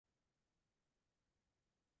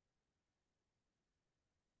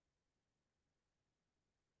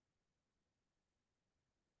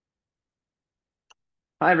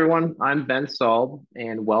Hi everyone, I'm Ben Salb,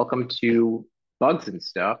 and welcome to Bugs and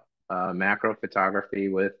Stuff, macro photography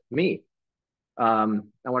with me. I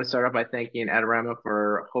want to start off by thanking Adorama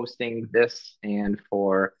for hosting this and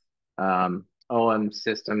for OM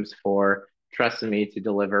Systems for trusting me to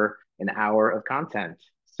deliver an hour of content.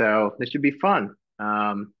 So this should be fun.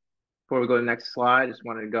 Before we go to the next slide, I just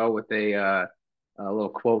wanted to go with a little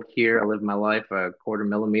quote here. I live my life a quarter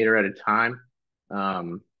millimeter at a time.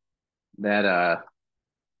 Um, that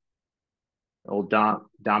old Dom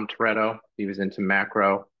Toretto. He was into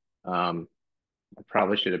macro. Um, I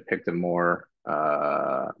probably should have picked a more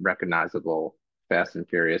recognizable Fast and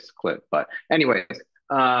Furious clip. But anyways,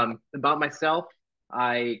 about myself,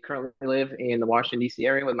 I currently live in the Washington D.C.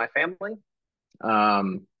 area with my family.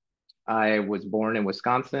 Um, I was born in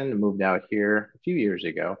Wisconsin and moved out here a few years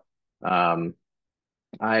ago. Um,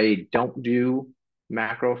 I don't do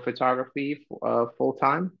macro photography full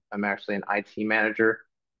time. I'm actually an IT manager.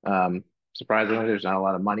 Um, Surprisingly, there's not a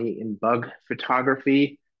lot of money in bug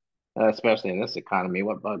photography, especially in this economy.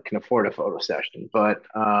 What bug can afford a photo session? But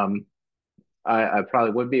I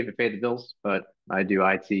probably would be if it paid the bills, but I do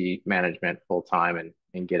IT management full time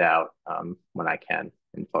and get out when I can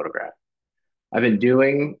and photograph. I've been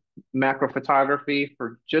doing macro photography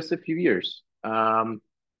for just a few years.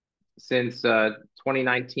 Since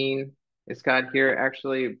 2019. It's got here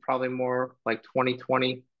actually probably more like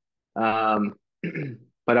 2020. Um,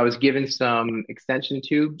 but I was given some extension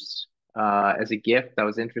tubes as a gift. I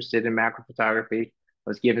was interested in macro photography. I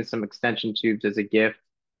was given some extension tubes as a gift,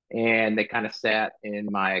 and they kind of sat in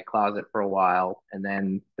my closet for a while. And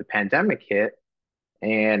then the pandemic hit,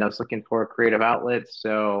 and I was looking for a creative outlet.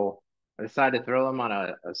 So I decided to throw them on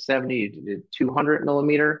a 70 to 200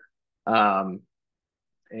 millimeter. Um,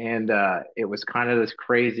 and it was kind of this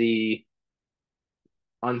crazy,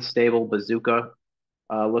 unstable bazooka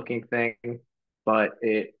looking thing, but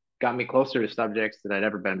it got me closer to subjects that I'd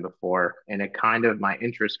ever been before, and it kind of my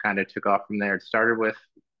interest kind of took off from there. It started with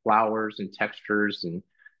flowers and textures, and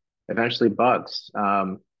eventually bugs.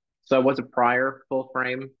 So I was a prior full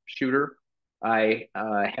frame shooter. I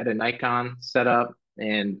had a Nikon set up,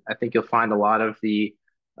 and I think you'll find a lot of the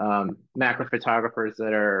macro photographers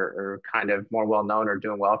that are kind of more well known or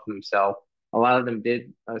doing well for themselves. A lot of them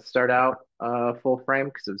did start out full frame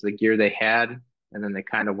because it was the gear they had, and then they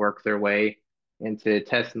kind of worked their way into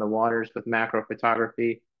testing the waters with macro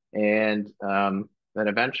photography, and then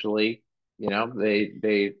eventually,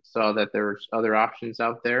 they saw that there was other options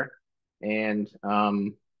out there, and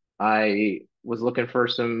I was looking for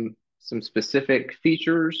some specific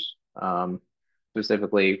features,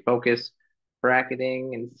 specifically focus,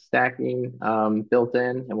 bracketing, and stacking built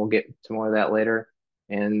in, and we'll get to more of that later.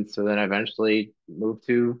 And so then I eventually moved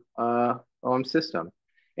to OM system,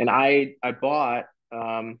 and I bought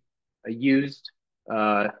a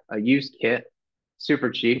used kit, super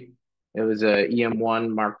cheap. It was a EM1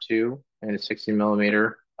 Mark II and a 60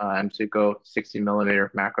 millimeter M2 60 millimeter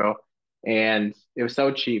macro, and it was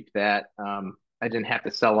so cheap that I didn't have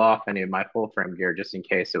to sell off any of my full frame gear just in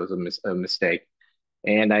case it was a mistake.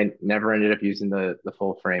 And I never ended up using the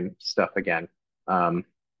full frame stuff again. Um,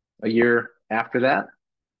 a year after that,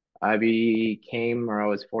 I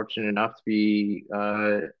was fortunate enough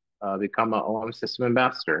to become an OM system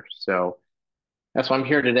ambassador. So that's why I'm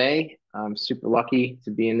here today. I'm super lucky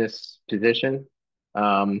to be in this position.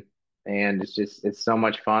 Um, and it's so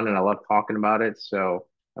much fun and I love talking about it. So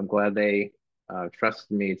I'm glad they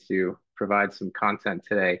trusted me to provide some content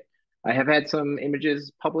today. I have had some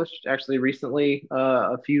images published actually recently,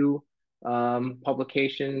 a few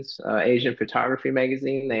publications, Asian Photography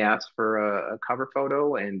Magazine. They asked for a cover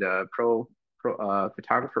photo and a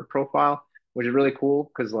photographer profile, which is really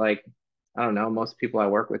cool because, like, I don't know, most people I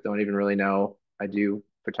work with don't even really know I do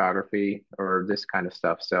photography or this kind of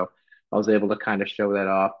stuff. So I was able to kind of show that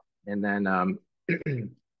off. And then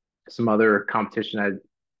some other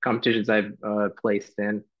competitions I've placed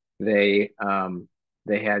in, they um,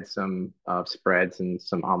 they had some spreads and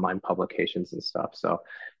some online publications and stuff. So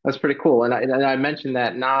that's pretty cool. And I mentioned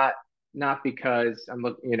that not because I'm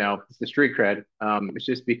looking, it's the street cred. It's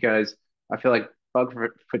just because I feel like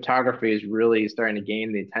photography is really starting to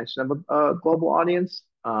gain the attention of a global audience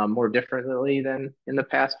more differently than in the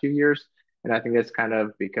past few years. And I think that's kind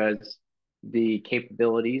of because the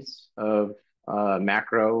capabilities of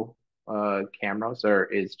macro cameras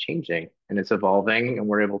is changing and it's evolving, and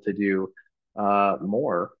we're able to do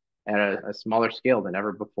more at a smaller scale than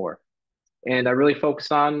ever before. And I really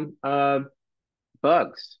focus on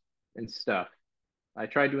bugs and stuff. I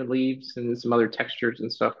tried doing leaves and some other textures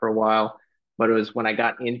and stuff for a while, but it was when I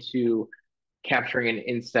got into capturing an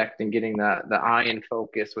insect and getting the eye in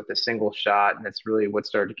focus with a single shot, and that's really what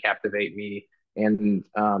started to captivate me. And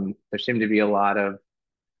there seemed to be a lot of,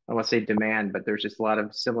 I won't say demand, but there's just a lot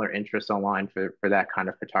of similar interest online for that kind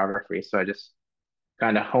of photography. So I just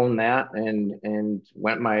kind of honed that and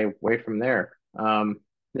went my way from there.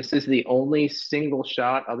 This is the only single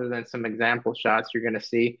shot, other than some example shots you're going to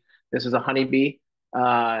see. This is a honeybee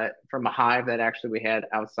from a hive that actually we had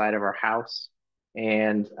outside of our house.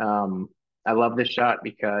 And I love this shot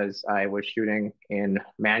because I was shooting in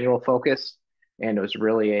manual focus, and it was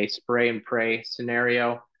really a spray and pray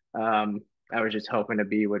scenario. I was just hoping a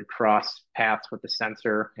bee would cross paths with the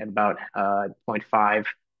sensor at about 0.5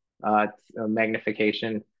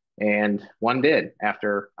 magnification, and one did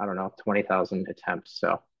after, I don't know, 20,000 attempts.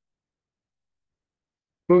 So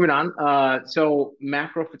moving on. So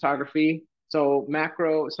macro photography. So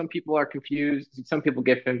macro, some people are confused. Some people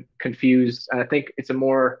get confused. I think it's a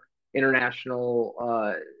more international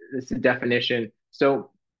this is definition.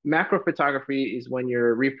 So macro photography is when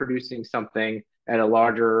you're reproducing something at a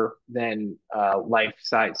larger than life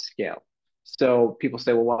size scale. So people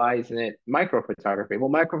say, well, why isn't it micro photography? Well,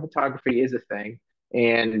 micro photography is a thing.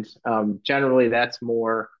 And generally that's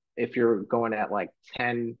more if you're going at like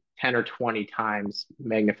 10 or 20 times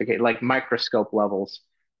magnification, like microscope levels,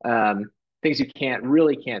 things you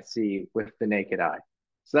can't see with the naked eye.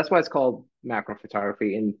 So that's why it's called macro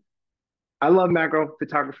photography. And I love macro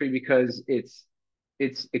photography because it's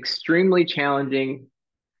extremely challenging.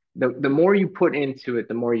 The more you put into it,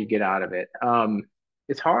 the more you get out of it.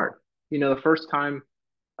 It's hard. You know, the first time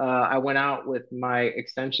I went out with my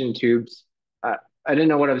extension tubes. I didn't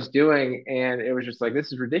know what I was doing, and it was just like,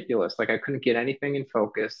 this is ridiculous. Like I couldn't get anything in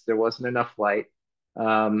focus. There wasn't enough light,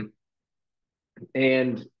 um,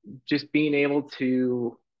 and just being able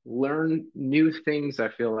to learn new things. I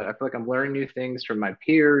feel like I'm learning new things from my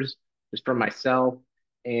peers, just from myself,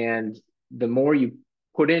 and the more you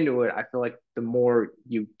put into it, I feel like the more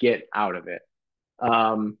you get out of it.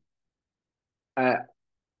 Um, I,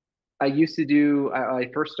 I used to do, I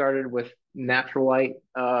first started with natural light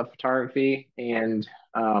photography, and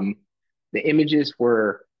the images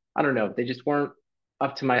were, I don't know, they just weren't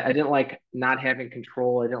up to my, I didn't like not having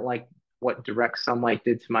control. I didn't like what direct sunlight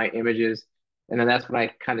did to my images. And then that's when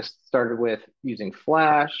I kind of started with using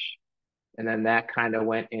flash. And then that kind of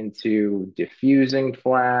went into diffusing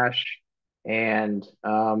flash. And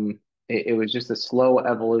it was just a slow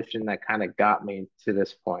evolution that kind of got me to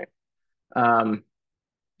this point. Um,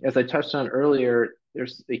 as I touched on earlier,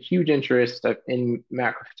 there's a huge interest in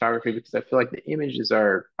macro photography because I feel like the images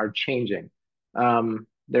are changing. There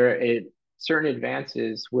are certain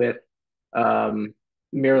advances with um,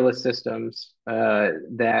 mirrorless systems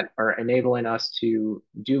that are enabling us to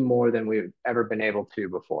do more than we've ever been able to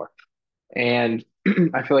before. And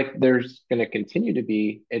I feel like there's going to continue to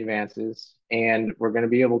be advances, and we're going to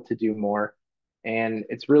be able to do more. And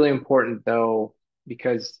it's really important, though,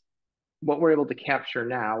 because what we're able to capture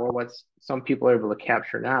now, or what some people are able to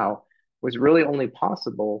capture now, was really only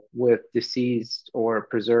possible with deceased or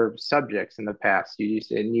preserved subjects in the past. You used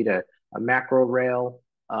to need a macro rail,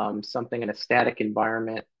 something in a static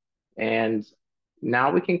environment. And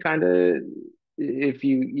now we can kind of, if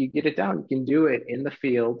you get it down, you can do it in the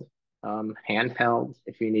field, handheld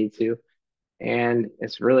if you need to. And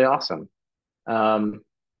it's really awesome. Um,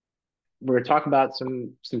 we're going to talk about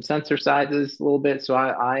some sensor sizes a little bit. So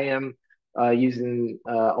I am using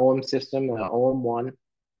OM system, OM1,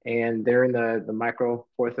 and they're in the micro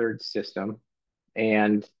four thirds system,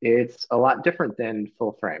 and it's a lot different than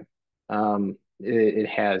full frame. It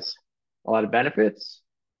has a lot of benefits,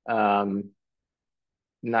 not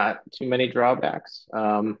too many drawbacks,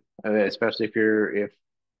 especially if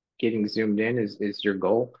getting zoomed in is your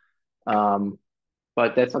goal. Um,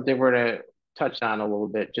 but that's something we're going to touch on a little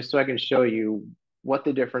bit, just so I can show you what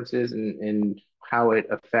the difference is and how it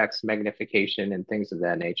affects magnification and things of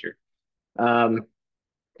that nature. Um,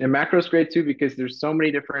 and macro is great too because there's so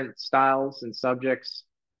many different styles and subjects.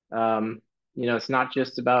 Um, you know, it's not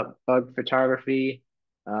just about bug photography.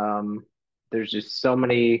 Um, there's just so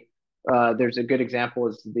many. There's a good example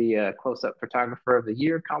is the close-up photographer of the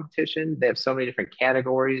year competition. They have so many different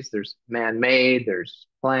categories. There's man-made, there's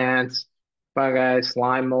plants, fungi,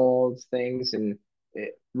 slime molds, things, and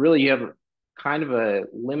really you have kind of a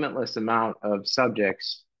limitless amount of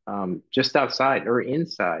subjects just outside or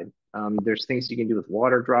inside. There's things you can do with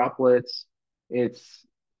water droplets. It's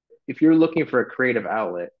if you're looking for a creative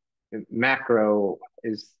outlet, macro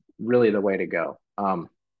is really the way to go.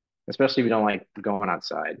 Especially if you don't like going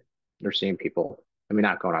outside or seeing people. I mean,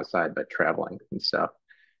 not going outside, but traveling and stuff.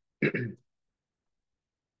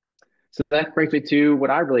 So that brings me to what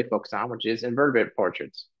I really focus on, which is invertebrate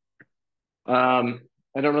portraits.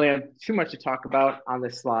 I don't really have too much to talk about on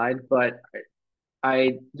this slide, but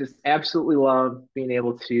I just absolutely love being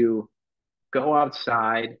able to go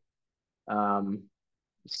outside, um,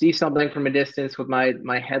 see something from a distance with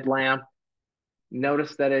my headlamp,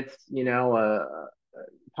 notice that it's, a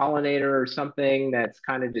pollinator or something that's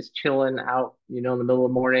kind of just chilling out, in the middle of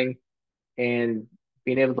the morning, and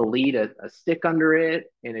being able to lead a stick under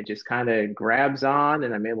it, and it just kind of grabs on,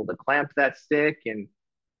 and I'm able to clamp that stick, and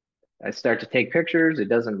I start to take pictures. It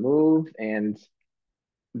doesn't move, and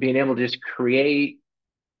being able to just create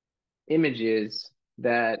images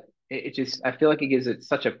that it just, I feel like it gives it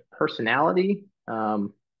such a personality. I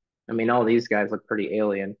mean, all these guys look pretty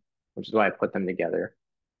alien, which is why I put them together.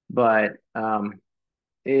 But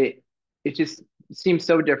it it just seems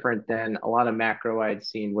so different than a lot of macro I'd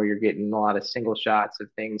seen, where you're getting a lot of single shots of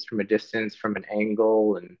things from a distance, from an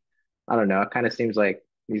angle, and I don't know. It kind of seems like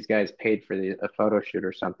these guys paid for a photo shoot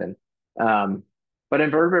or something. Um, but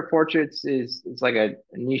invertebrate portraits is like a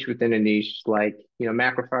niche within a niche. Like,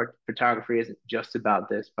 macro photography isn't just about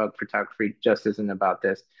this. Bug photography just isn't about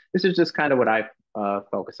this. This is just kind of what I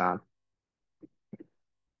focus on.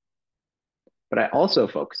 But I also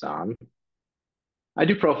focus on, I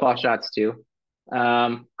do profile shots too.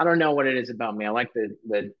 I don't know what it is about me. I like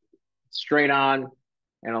the straight on,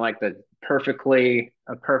 and I like the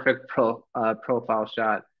a perfect profile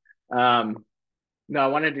shot. Um, no, I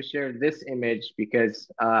wanted to share this image because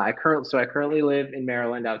I currently live in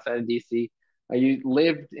Maryland, outside of DC.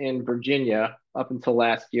 Lived in Virginia up until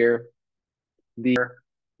last year. We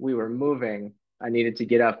were moving, I needed to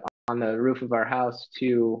get up on the roof of our house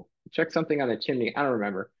to check something on the chimney. I don't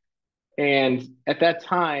remember. And at that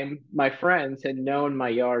time, my friends had known my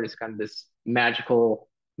yard as kind of this magical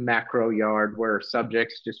macro yard where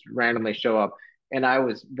subjects just randomly show up. And I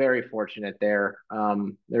was very fortunate there.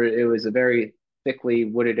 It was a very thickly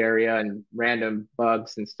wooded area, and random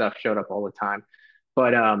bugs and stuff showed up all the time.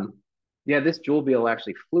 But yeah, this jewel beetle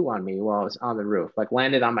actually flew on me while I was on the roof, like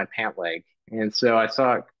landed on my pant leg. And so I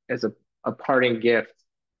saw it as a parting gift.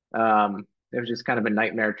 It was just kind of a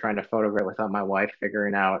nightmare trying to photograph without my wife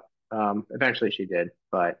figuring out. Eventually she did,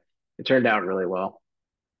 but it turned out really well.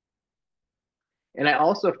 And I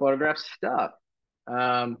also photograph stuff,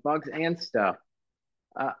 bugs and stuff.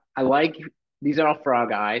 I like, these are all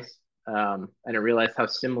frog eyes. I didn't realize how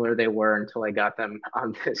similar they were until I got them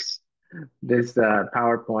on this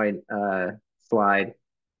PowerPoint slide.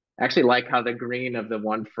 I actually like how the green of the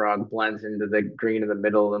one frog blends into the green of the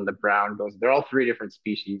middle, and the brown goes. They're all three different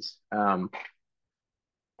species.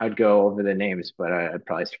 I'd go over the names, but I'd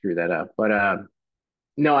probably screw that up. But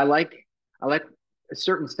no, I like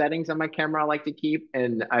certain settings on my camera I like to keep,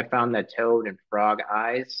 and I found that toad and frog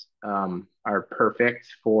eyes are perfect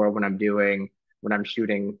for when I'm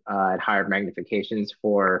shooting at higher magnifications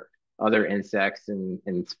for other insects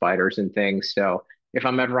and spiders and things. So if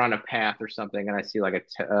I'm ever on a path or something and I see like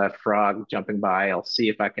a frog jumping by, I'll see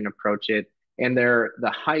if I can approach it. And the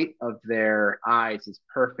height of their eyes is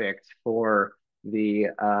perfect for the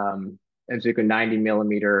as you go 90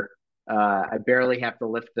 millimeter. I barely have to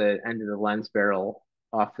lift the end of the lens barrel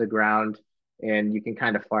off the ground, and you can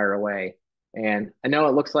kind of fire away. And I know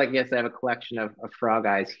it looks like, yes, I have a collection of frog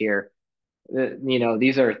eyes here.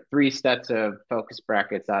 These are three sets of focus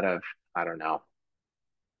brackets out of, I don't know,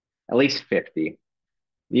 at least 50.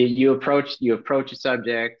 You approach a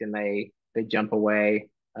subject, and they jump away,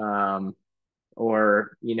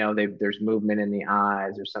 or there's movement in the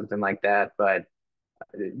eyes or something like that. But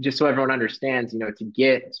just so everyone understands,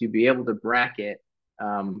 to be able to bracket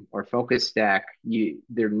or focus stack,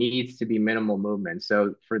 there needs to be minimal movement.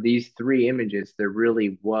 So for these three images, there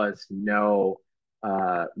really was no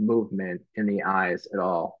movement in the eyes at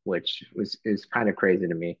all, which is kind of crazy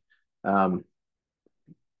to me. Um,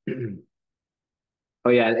 oh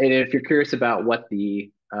yeah, and if you're curious about what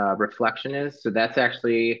the reflection is, so that's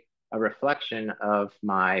actually a reflection of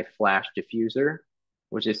my flash diffuser,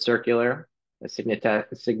 which is circular, a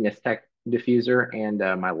Sigmatech diffuser, and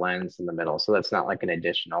my lens in the middle. So that's not like an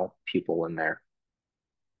additional pupil in there.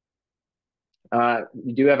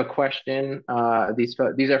 You do have a question. These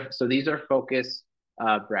are focus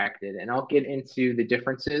bracketed, and I'll get into the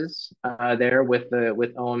differences there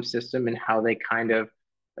with OM system and how they kind of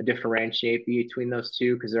differentiate between those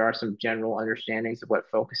two, because there are some general understandings of what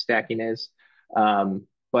focus stacking is.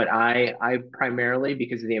 But I primarily,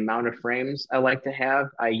 because of the amount of frames I like to have,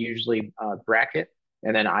 I usually bracket,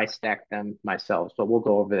 and then I stack them myself. But we'll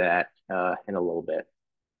go over that in a little bit.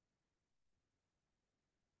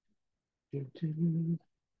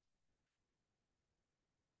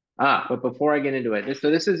 But before I get into it,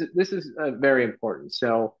 this is very important.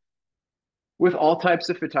 So with all types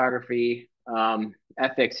of photography,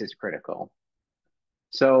 ethics is critical.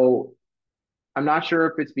 So I'm not sure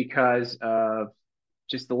if it's because of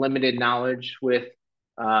just the limited knowledge with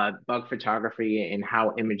bug photography and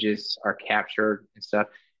how images are captured and stuff.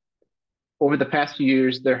 Over the past few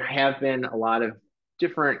years, there have been a lot of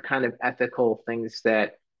different kind of ethical things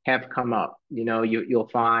that have come up. You'll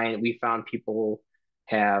find we found people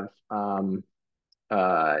have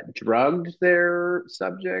drugged their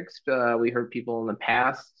subjects. We heard people in the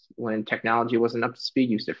past, when technology wasn't up to speed,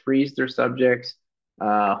 used to freeze their subjects.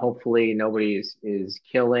 Hopefully, nobody is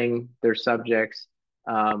killing their subjects.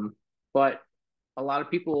 But a lot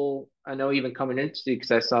of people, I know, even coming into,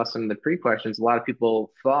 because I saw some of the pre-questions, a lot of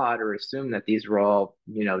people thought or assumed that these were all,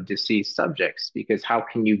 deceased subjects, because how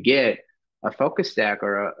can you get a focus stack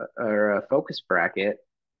or a focus bracket,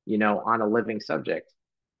 on a living subject?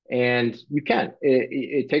 And you can.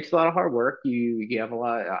 It takes a lot of hard work. You have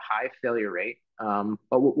a high failure rate. But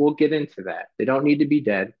we'll get into that. They don't need to be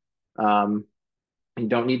dead. You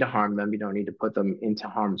don't need to harm them. You don't need to put them into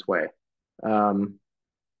harm's way.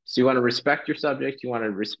 So you want to respect your subject. You want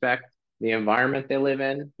to respect the environment they live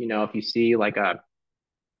in. If you see like a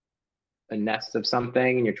nest of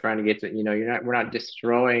something and you're trying to get to, we're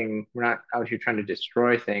not out here trying to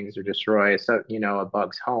destroy things or destroy a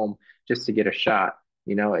bug's home just to get a shot.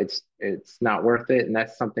 It's not worth it. And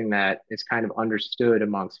that's something that is kind of understood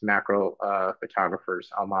amongst macro photographers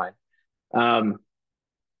online. Um,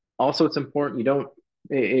 Also, it's important you don't.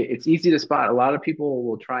 It's easy to spot. A lot of people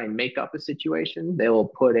will try and make up a situation.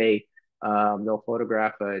 They'll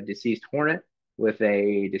photograph a deceased hornet with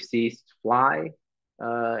a deceased fly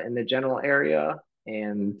in the general area,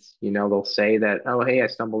 and they'll say that, oh, hey, I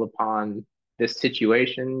stumbled upon this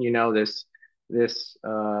situation. This this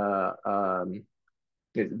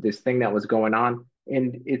thing that was going on,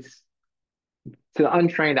 and it's, to the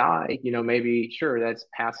untrained eye, maybe sure that's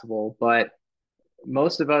passable, but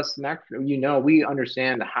most of us, we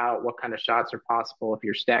understand what kind of shots are possible. If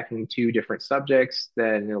you're stacking two different subjects,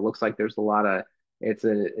 then it looks like it's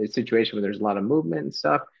a situation where there's a lot of movement and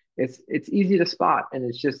stuff. It's easy to spot, and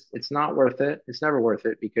it's not worth it. It's never worth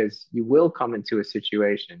it, because you will come into a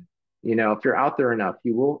situation. If you're out there enough,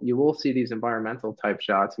 you will see these environmental type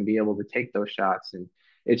shots and be able to take those shots. And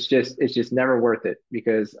it's just never worth it,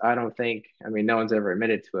 because I don't think, I mean, no one's ever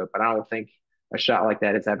admitted to it, but I don't think a shot like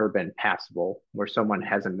that has ever been passable where someone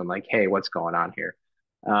hasn't been like, hey, what's going on here?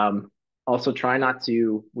 Um, Also,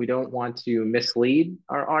 we don't want to mislead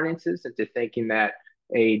our audiences into thinking that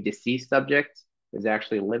a deceased subject is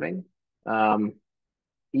actually living. Um,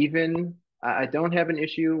 Even I don't have an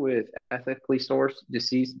issue with ethically sourced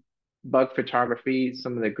deceased bug photography.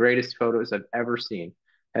 Some of the greatest photos I've ever seen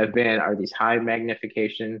are these high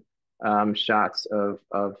magnification shots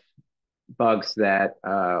of bugs that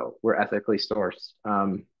were ethically sourced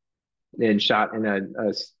and shot in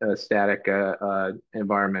a static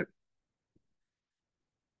environment.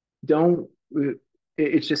 Don't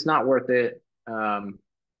It's just not worth it.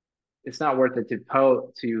 It's not worth it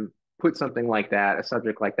to put something like that, a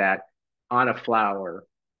subject like that, on a flower,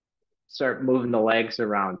 start moving the legs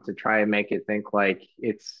around to try and make it think like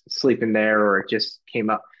it's sleeping there or it just came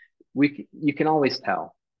up. You can always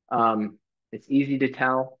tell. It's easy to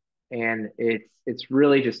tell, and it's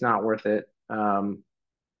really just not worth it.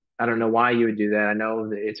 I don't know why you would do that. I know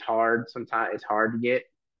that it's hard. Sometimes it's hard to get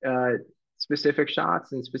uh, specific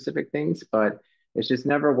shots and specific things, but it's just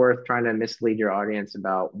never worth trying to mislead your audience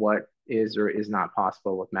about what is or is not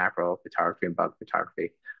possible with macro photography and bug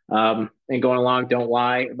photography. And going along, don't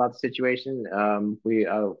lie about the situation.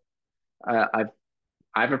 I've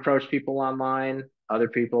I've approached people online. Other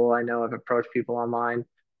people I know have approached people online.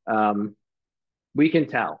 Um, we can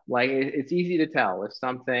tell. Like, it's easy to tell if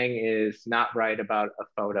something is not right about a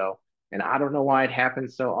photo. And I don't know why it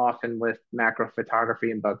happens so often with macro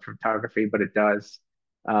photography and bug photography, but it does.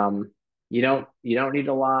 Um, you don't need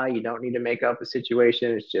to lie. You don't need to make up a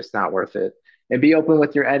situation. It's just not worth it. And be open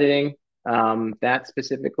with your editing. That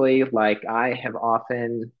specifically, like, I have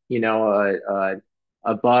often,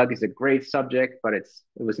 a bug is a great subject, but it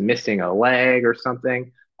was missing a leg or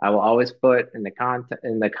something. I will always put in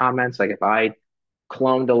the comments, like, if I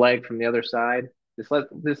cloned a leg from the other side, just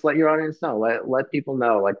let your audience know. Let people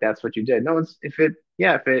know, like, that's what you did. No one's if it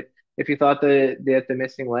yeah if you thought the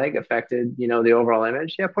missing leg affected the overall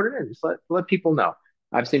image, yeah, put it in. Just let people know.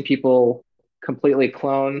 I've seen people completely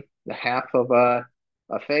clone the half of a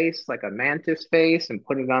face, like a mantis face, and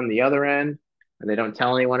put it on the other end, and they don't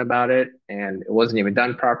tell anyone about it, and it wasn't even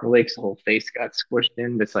done properly because the whole face got squished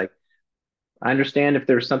in. It's like, I understand if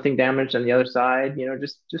there's something damaged on the other side,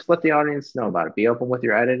 just let the audience know about it. Be open with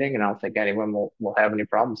your editing, and I don't think anyone will have any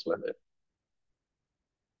problems with it.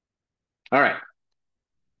 All right.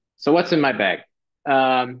 So what's in my bag?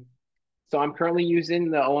 Um, so I'm currently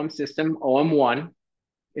using the OM system, OM1.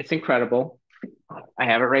 It's incredible. I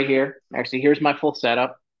have it right here. Actually, here's my full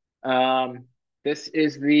setup. Um, this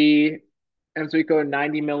is the Emswico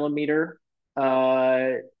 90 millimeter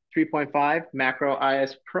 3.5 macro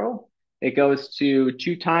IS Pro. It goes to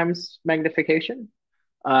 2 times magnification.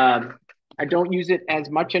 Um, I don't use it as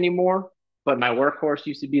much anymore, but my workhorse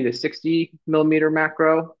used to be the 60 millimeter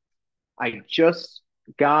macro. I just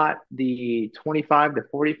got the 25 to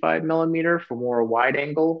 45 millimeter for more wide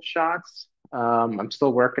angle shots. I'm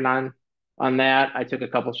still working on that. I took a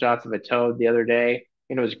couple shots of a toad the other day,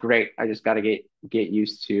 and it was great. I just got to get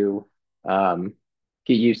used to um,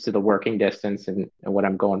 get used to the working distance and what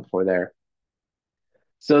I'm going for there.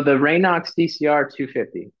 So the Raynox DCR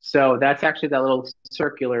 250. So that's actually that little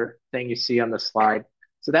circular thing you see on the slide.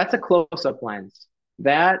 So that's a close-up lens.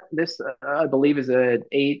 This I believe is an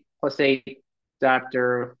 8+8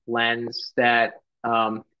 diopter lens that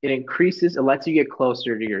it lets you get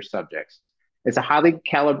closer to your subjects. It's a highly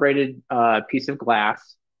calibrated piece of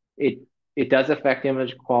glass. It it does affect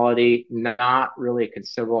image quality, not really a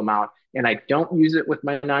considerable amount. And I don't use it with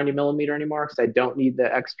my 90 millimeter anymore because I don't need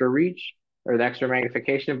the extra reach or the extra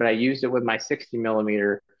magnification, but I used it with my 60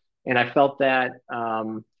 millimeter. And I felt that,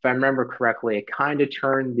 if I remember correctly, it kind of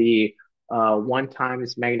turned the 1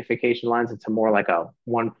 times magnification lens into more like a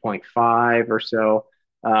 1.5 or so.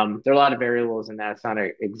 There are a lot of variables in that. It's not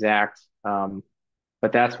exact,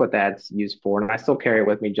 but that's what that's used for. And I still carry it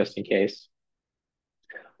with me just in case.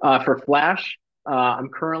 For Flash,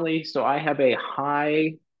 so I have a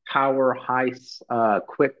high power,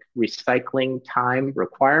 quick recycling time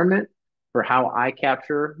requirement for how I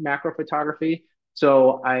capture macro photography.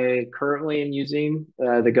 So I currently am using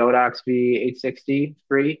the Godox V860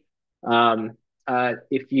 free. Um,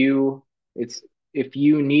 if you it's if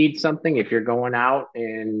you need something, if you're going out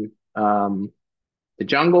in the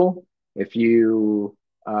jungle, if you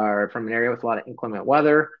are from an area with a lot of inclement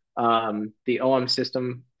weather, the OM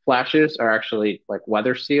system flashes are actually like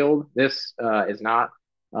weather sealed. This is not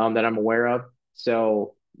that I'm aware of.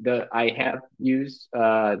 So I have used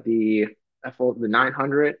the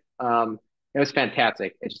 900. It was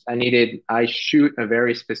fantastic. I shoot a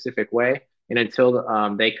very specific way, and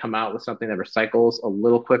until they come out with something that recycles a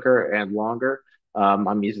little quicker and longer,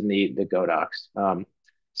 I'm using the Godox.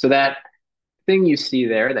 So that thing you see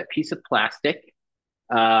there, that piece of plastic,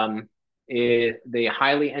 the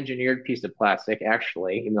highly engineered piece of plastic,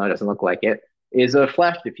 actually, even though it doesn't look like it, is a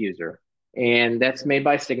flash diffuser. And that's made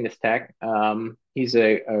by Cygnus Tech. He's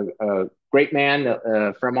a great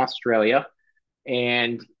man from Australia.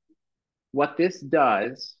 And what this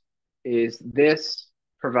does is this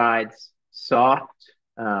provides strong,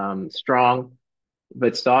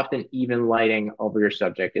 but soft and even lighting over your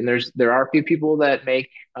subject. And there are a few people that make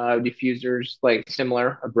diffusers like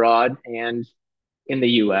similar abroad and in the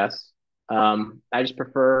US. I just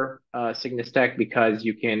prefer Cygnus Tech because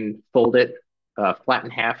you can fold it flat in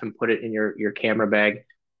half and put it in your camera bag,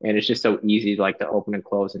 and it's just so easy like to open and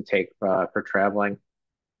close and take for traveling.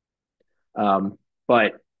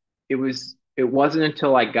 But it wasn't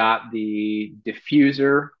until I got the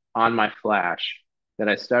diffuser on my flash that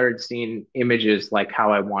I started seeing images like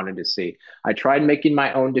how I wanted to see. I tried making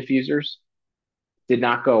my own diffusers, did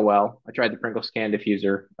not go well. I tried the Pringle Scan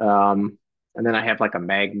diffuser, and then I have like a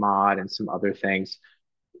mag mod and some other things.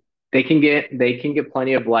 They can get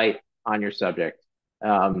plenty of light on your subject.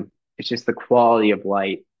 It's just the quality of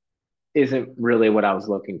light isn't really what I was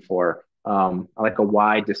looking for. I like a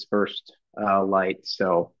wide dispersed light,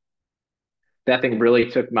 so that thing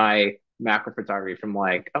really took my macro photography from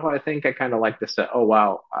like, oh, I think I kind of like this. Oh,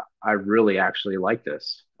 wow, I really actually like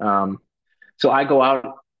this. So I go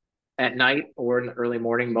out at night or in the early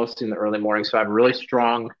morning, mostly in the early morning. So I have a really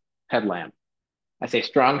strong headlamp. I say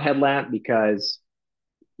strong headlamp because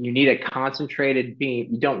you need a concentrated beam.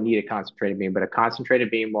 You don't need a concentrated beam, but a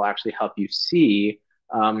concentrated beam will actually help you see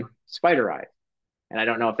spider eye. And I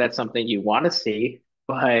don't know if that's something you want to see,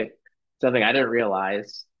 but something I didn't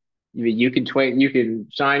realize. You can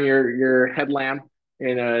shine your headlamp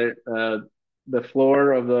in the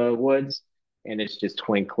floor of the woods, and it's just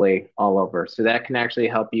twinkly all over. So that can actually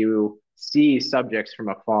help you see subjects from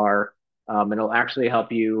afar. It'll actually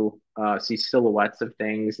help you see silhouettes of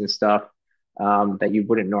things and stuff that you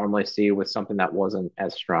wouldn't normally see with something that wasn't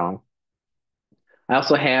as strong. I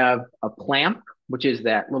also have a clamp, which is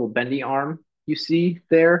that little bendy arm you see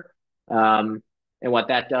there. And what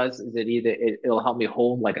that does is it'll help me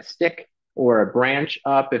hold like a stick, or a branch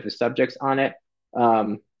up if the subject's on it.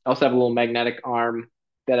 I also have a little magnetic arm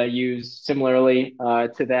that I use similarly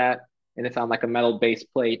to that, and it's on like a metal base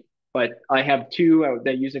plate. But I have two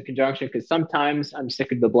that I use in conjunction because sometimes I'm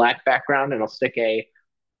sick of the black background and I'll stick a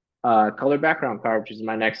color background card, which is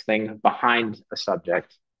my next thing, behind a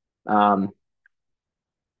subject. Um,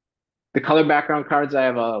 the color background cards I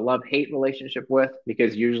have a love-hate relationship with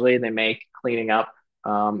because usually they make cleaning up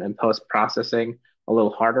and post-processing a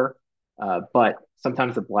little harder. But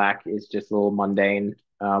sometimes the black is just a little mundane,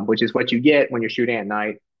 which is what you get when you're shooting at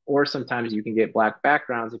night. Or sometimes you can get black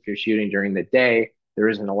backgrounds if you're shooting during the day. There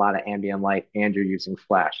isn't a lot of ambient light and you're using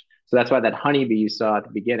flash. So that's why that honeybee you saw at the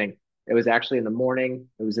beginning, it was actually in the morning,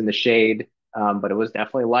 it was in the shade, but it was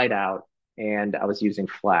definitely light out and I was using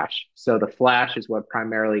flash. So the flash is what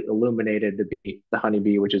primarily illuminated the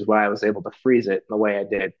honeybee, which is why I was able to freeze it the way I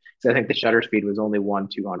did. So I think the shutter speed was only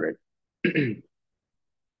 1/200.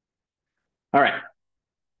 All right.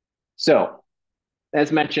 So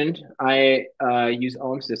as mentioned, I use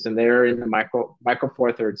OM system. They're in the micro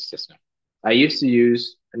four thirds system. I used to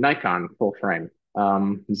use a Nikon full frame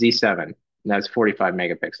Z7, and that's 45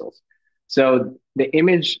 megapixels. So the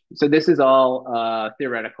image, so this is all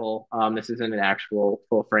theoretical. This isn't an actual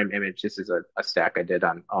full frame image. This is a stack I did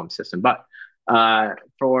on OM system. But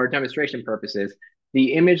for demonstration purposes,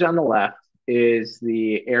 the image on the left is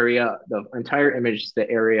the area, the entire image is the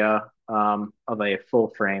area of a full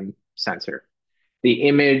frame sensor. The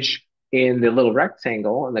image in the little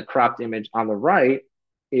rectangle and the cropped image on the right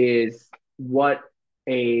is what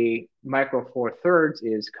a micro four thirds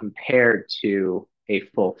is compared to a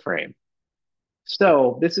full frame.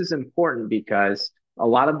 So this is important because a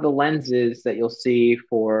lot of the lenses that you'll see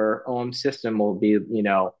for OM system will be, a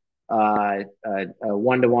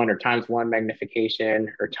 1-to-1 or ×1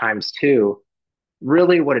 magnification or ×2.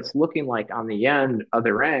 Really what it's looking like on the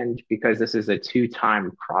other end, because this is a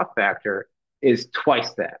 2-time crop factor, is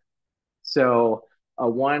twice that. So a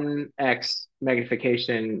 1x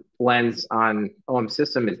magnification lens on OM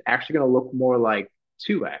system is actually going to look more like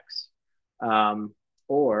 2x.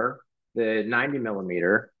 Or the 90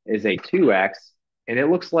 millimeter is a 2x, and it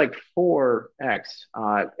looks like 4x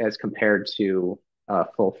as compared to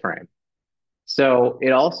full frame. So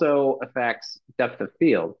it also affects depth of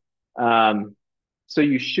field. So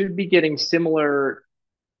you should be getting similar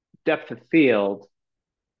depth of field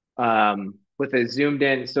with a zoomed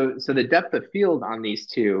in. So the depth of field on these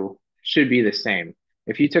two should be the same.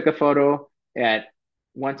 If you took a photo at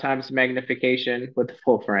 1x magnification with the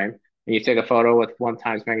full frame, and you take a photo with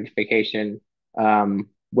 1x magnification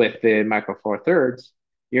with the micro four thirds,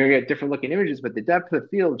 you're gonna get different looking images, but the depth of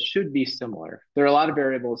field should be similar. There are a lot of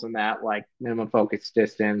variables in that, like minimum focus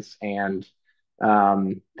distance and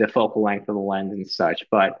the focal length of the lens and such.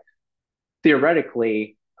 But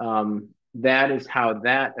theoretically, that is how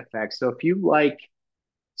that affects. So if you like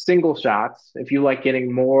single shots, if you like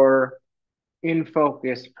getting more in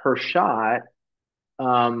focus per shot,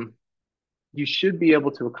 you should be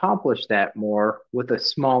able to accomplish that more with a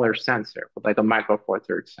smaller sensor, with like a micro four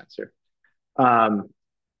thirds sensor.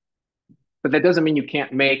 But that doesn't mean you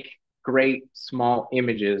can't make great small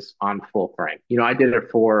images on full frame. I did it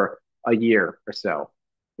for a year or so.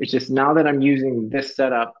 It's just now that I'm using this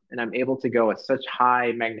setup and I'm able to go at such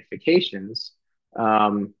high magnifications,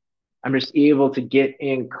 I'm just able to get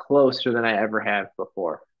in closer than I ever have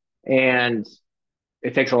before. And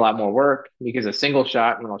it takes a lot more work because a single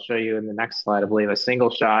shot, and I'll show you in the next slide, I believe a single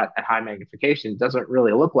shot at high magnification doesn't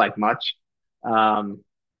really look like much.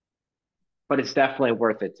 But it's definitely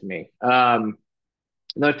worth it to me. Another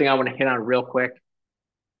thing I want to hit on real quick,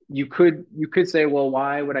 you could say, well,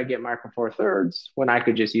 why would I get micro four thirds when I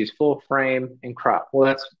could just use full frame and crop?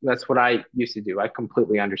 Well, that's what I used to do. I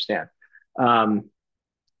completely understand.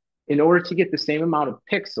 In order to get the same amount of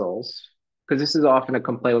pixels, because this is often a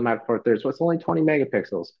complaint with micro four thirds, so it's only 20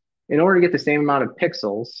 megapixels. In order to get the same amount of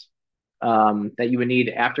pixels that you would need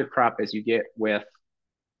after crop as you get with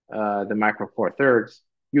the micro four thirds,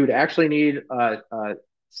 you would actually need a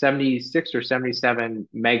 76 or 77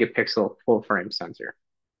 megapixel full frame sensor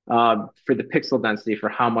for the pixel density for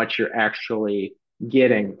how much you're actually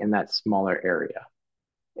getting in that smaller area.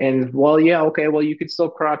 And well, yeah, okay, well, you could still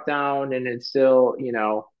crop down and it's still,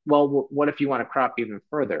 well, what if you want to crop even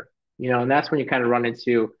further? And that's when you kind of run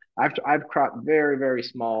into, I've cropped very, very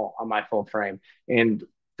small on my full frame. And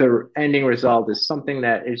the ending result is something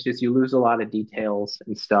that is just, you lose a lot of details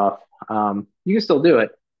and stuff. You can still do it,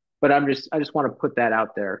 but I just want to put that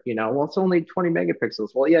out there. Well, it's only 20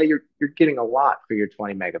 megapixels. Well, yeah, you're getting a lot for your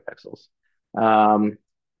 20 megapixels.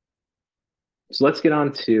 So let's get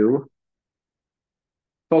on to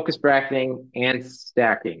focus bracketing and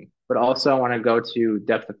stacking, but also I want to go to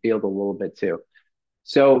depth of field a little bit too.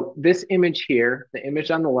 So this image here, the image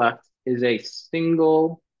on the left, is a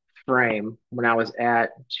single frame when I was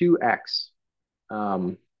at 2x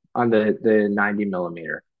on the 90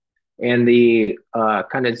 millimeter. And the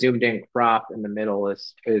kind of zoomed in crop in the middle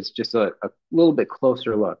is just a little bit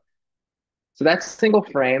closer look. So that's single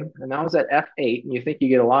frame, and that was at f8, and you think you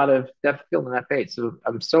get a lot of depth of field in f8. So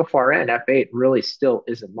I'm so far in, f8 really still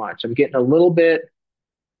isn't much. I'm getting a little bit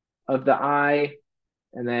of the eye,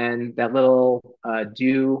 and then that little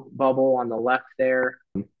dew bubble on the left there.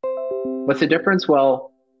 What's the difference?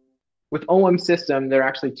 Well, with OM system, they're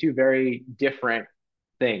actually two very different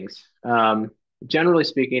things. Generally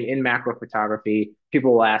speaking, in macro photography,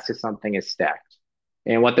 people will ask if something is stacked.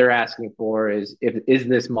 And what they're asking for is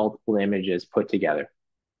this multiple images put together?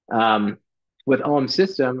 With OM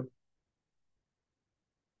system,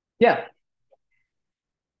 yeah.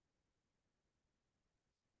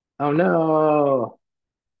 Oh no.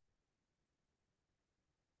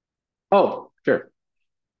 Oh, sure.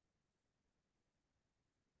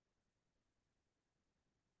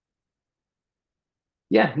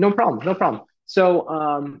 Yeah, no problem, no problem.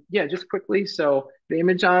 So, yeah, just quickly. So the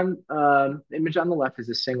image on the left is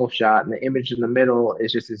a single shot, and the image in the middle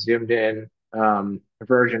is just a zoomed in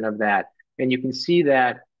version of that. And you can see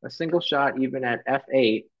that a single shot, even at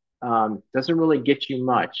f8, doesn't really get you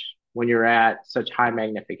much when you're at such high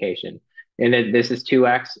magnification. And this is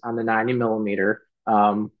 2x on the 90 millimeter,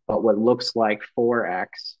 but what looks like 4x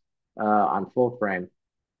on full frame.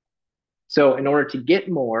 So in order to get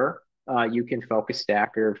more, you can focus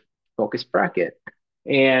stack or focus bracket.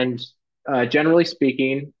 And generally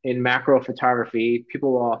speaking, in macro photography,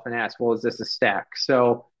 people will often ask, well, is this a stack?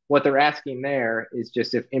 So what they're asking there is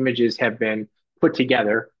just if images have been put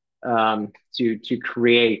together to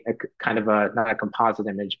create a kind of a, not a composite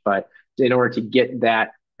image, but in order to get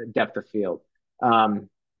that depth of field.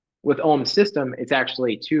 With OM system, it's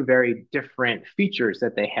actually two very different features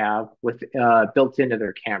that they have with built into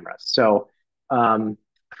their cameras. So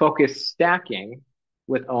focus stacking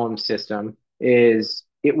with OM system is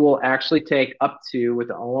it will actually take up to, with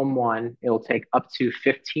the OM1, it'll take up to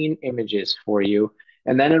 15 images for you.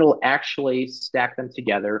 And then it'll actually stack them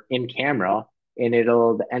together in camera, and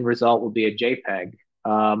the end result will be a JPEG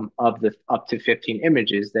of the up to 15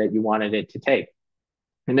 images that you wanted it to take.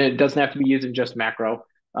 And it doesn't have to be used in just macro.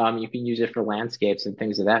 You can use it for landscapes and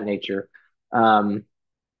things of that nature. Um,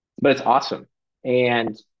 but it's awesome.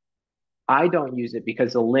 And I don't use it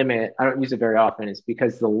because I don't use it very often. It's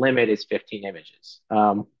because the limit is 15 images,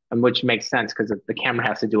 and which makes sense because the camera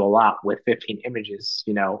has to do a lot with 15 images,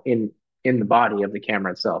 in the body of the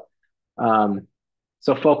camera itself. Um,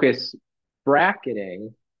 so focus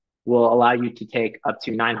bracketing will allow you to take up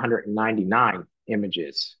to 999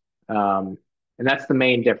 images. And that's the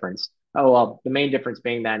main difference. Oh, well, the main difference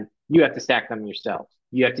being then you have to stack them yourself.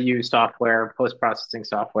 You have to use software, post-processing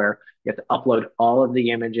software. You have to upload all of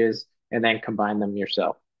the images and then combine them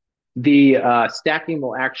yourself. The stacking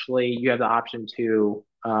will actually, you have the option to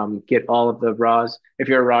get all of the raws. If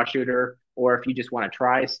you're a raw shooter, or if you just want to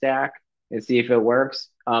try a stack and see if it works,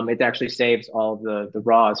 it actually saves all of the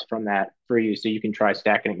raws from that for you, so you can try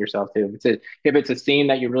stacking it yourself too. If it's a scene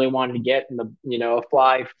that you really wanted to get, and a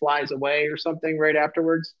fly flies away or something right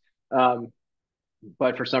afterwards, um,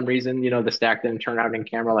 but for some reason, the stack didn't turn out in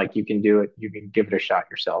camera, like you can do it, you can give it a shot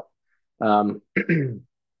yourself. Um,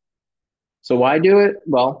 So why do it?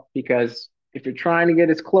 Well, because if you're trying to get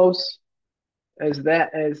as close as that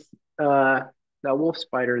wolf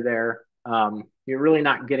spider there, you're really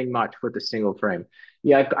not getting much with a single frame.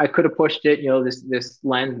 Yeah, I could have pushed it. This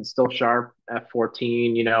lens is still sharp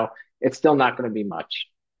f14. It's still not going to be much.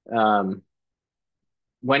 Um,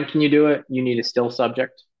 when can you do it? You need a still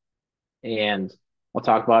subject, and I'll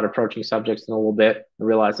talk about approaching subjects in a little bit. I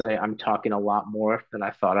realize I'm talking a lot more than I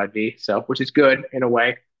thought I'd be, so which is good in a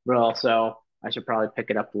way, but also I should probably pick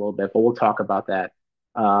it up a little bit. But we'll talk about that.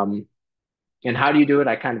 Um, and how do you do it?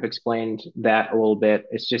 I kind of explained that a little bit.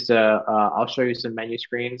 It's just I'll show you some menu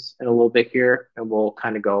screens in a little bit here, and we'll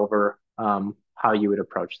kind of go over how you would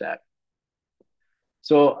approach that.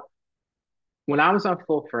 So when I was on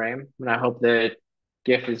full frame, and I hope that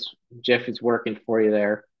GIF is working for you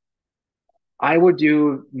there, I would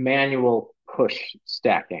do manual push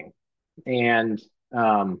stacking. And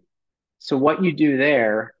so what you do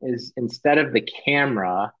there is, instead of the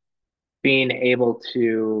camera being able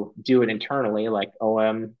to do it internally, like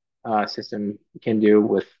OM system can do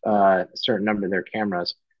with a certain number of their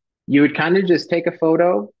cameras, you would kind of just take a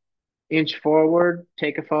photo, inch forward,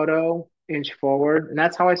 take a photo, inch forward. And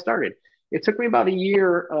that's how I started. it took me about a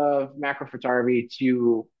year of macro photography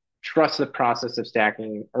to trust the process of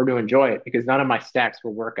stacking or to enjoy it because none of my stacks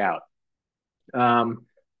will work out. Um,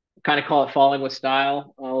 Kind of call it falling with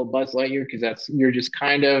style, Buzz Lightyear, because that's you're just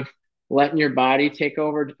kind of letting your body take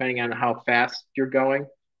over depending on how fast you're going,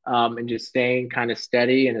 and just staying kind of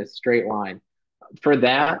steady in a straight line for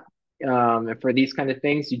that, and for these kind of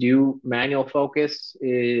things, you do manual focus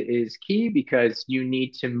is key because you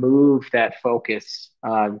need to move that focus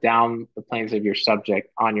down the planes of your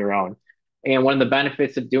subject on your own. And one of the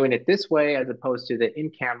benefits of doing it this way, as opposed to the in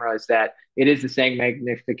camera, is that it is the same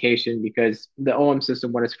magnification because the OM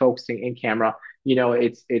system, when it's focusing in camera,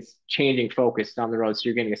 it's changing focus down the road, so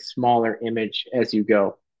you're getting a smaller image as you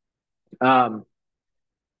go. Um,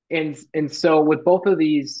 and so with both of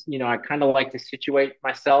these, I kind of like to situate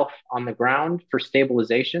myself on the ground for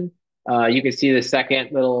stabilization. You can see the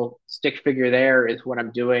second little stick figure there is what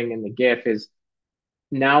I'm doing in the GIF is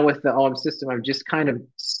now with the OM system, I'm just kind of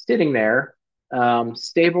sitting there,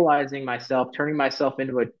 stabilizing myself, turning myself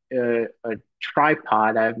into a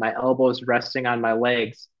tripod. I have my elbows resting on my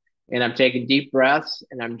legs, and I'm taking deep breaths,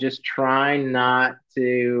 and I'm just trying not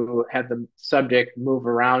to have the subject move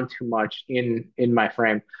around too much in my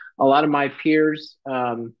frame. A lot of my peers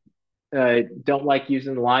don't like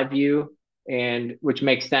using the live view, and which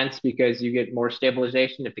makes sense because you get more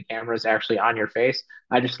stabilization if the camera is actually on your face.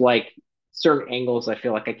 I just like certain angles. I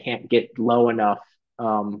feel like I can't get low enough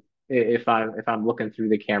if I'm looking through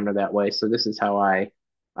the camera that way. So this is how I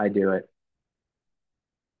do it.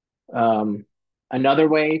 Um, Another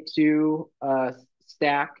way to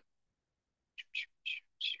stack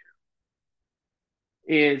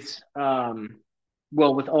is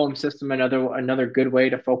well with OM system another good way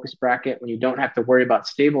to focus bracket when you don't have to worry about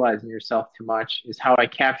stabilizing yourself too much is how I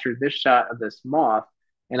captured this shot of this moth,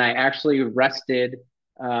 and I actually rested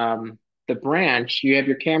the branch. You have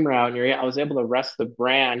your camera out, and I was able to rest the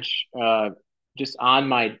branch just on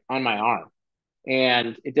my arm,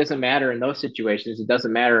 and it doesn't matter in those situations. It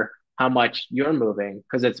doesn't matter how much you're moving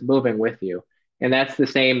because it's moving with you. And that's the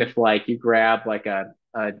same if like you grab like a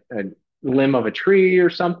limb of a tree or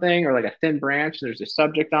something, or like a thin branch, and there's a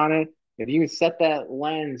subject on it. If you can set that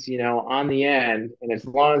lens, on the end, and as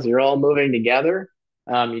long as you're all moving together,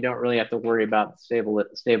 you don't really have to worry about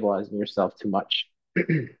stabilizing yourself too much.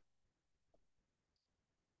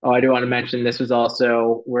 Oh, I do want to mention this was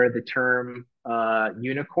also where the term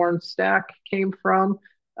unicorn stack came from,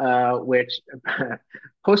 which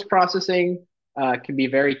post processing can be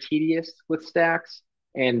very tedious with stacks.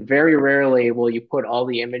 And very rarely will you put all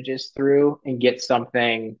the images through and get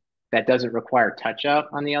something that doesn't require touch up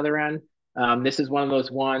on the other end. This is one of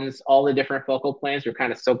those ones, all the different focal planes were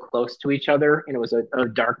kind of so close to each other, and it was a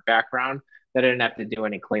dark background that I didn't have to do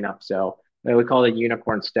any cleanup. So we call it a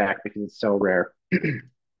unicorn stack because it's so rare.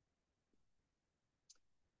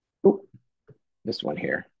 Ooh, this one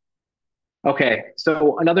here. Okay,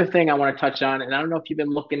 so another thing I want to touch on, and I don't know if you've been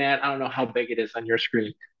looking at, I don't know how big it is on your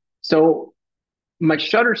screen. So my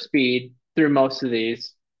shutter speed through most of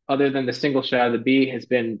these, other than the single shot of the bee, has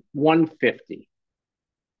been 150.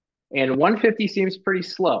 And 150 seems pretty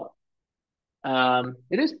slow.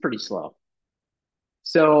 It is pretty slow.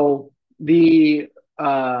 So the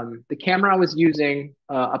camera I was using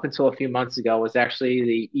up until a few months ago was actually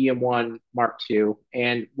the EM1 Mark II,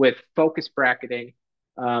 and with focus bracketing,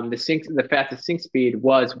 the fastest sync speed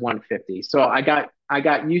was 150. So I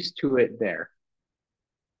got used to it there.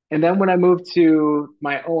 And then when I moved to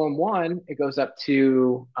my OM1, it goes up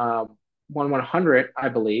to 1/100, I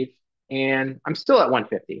believe, and I'm still at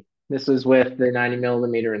 150. This is with the 90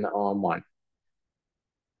 millimeter in the OM1.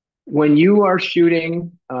 When you are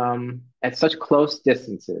shooting at such close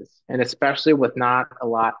distances, and especially with not a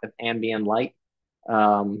lot of ambient light,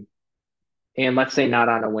 um, and let's say not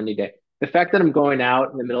on a windy day, the fact that I'm going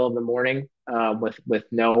out in the middle of the morning with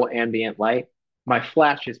no ambient light, my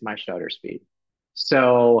flash is my shutter speed.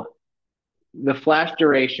 So the flash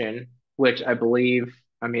duration, which I believe,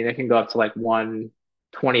 I mean, it can go up to like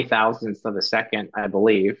 1/20,000th of a second, I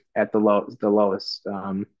believe, at the lowest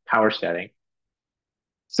power setting.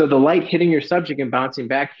 So the light hitting your subject and bouncing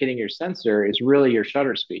back, hitting your sensor is really your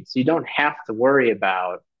shutter speed. So you don't have to worry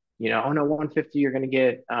about, oh no, 150, you're going to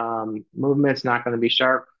get movement's not going to be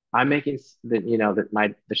sharp. I'm making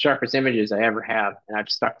the sharpest images I ever have, and I've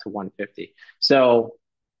stuck to 150. So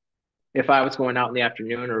if I was going out in the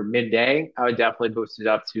afternoon or midday, I would definitely boost it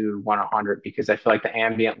up to 100 because I feel like the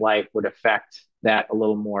ambient light would affect that a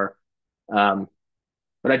little more. But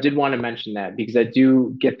I did want to mention that because I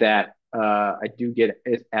do get that. I do get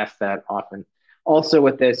asked that often. Also,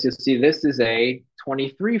 with this, you'll see this is a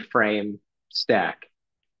 23 frame stack.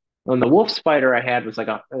 And the wolf spider I had was it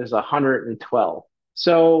was 112.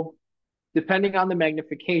 So depending on the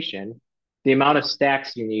magnification, the amount of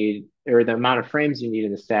stacks you need or the amount of frames you need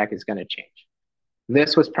in the stack is going to change.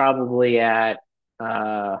 This was probably at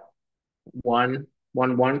uh, one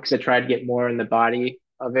because I tried to get more in the body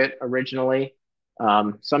of it originally. So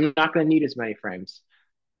I'm not going to need as many frames.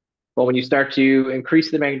 But when you start to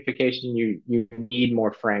increase the magnification, you need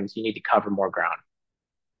more frames. You need to cover more ground.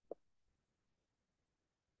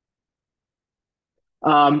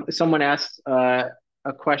 Someone asked a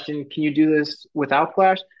question: can you do this without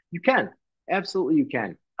flash? You can, absolutely, you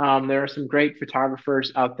can. There are some great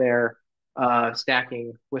photographers out there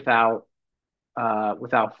stacking without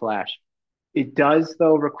flash. It does,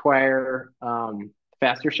 though, require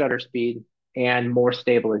faster shutter speed and more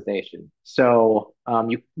stabilization. So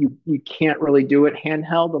you can't really do it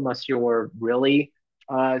handheld unless you're really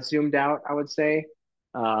zoomed out, I would say.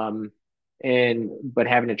 Um, but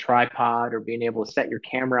having a tripod or being able to set your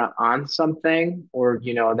camera on something or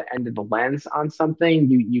the end of the lens on something,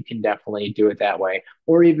 you can definitely do it that way.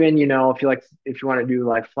 Or even if you want to do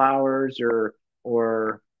like flowers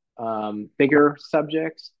or bigger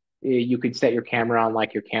subjects, you could set your camera on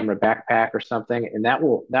like your camera backpack or something, and that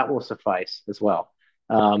will suffice as well.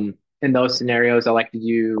 In those scenarios, I like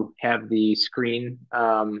to have the screen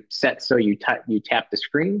set so you tap the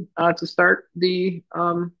screen to start the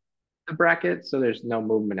bracket, so there's no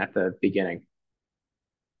movement at the beginning.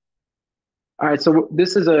 All right, so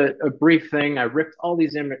this is a brief thing. I ripped all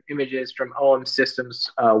these images from OM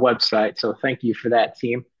Systems website, so thank you for that,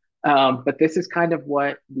 team. But this is kind of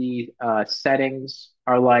what the settings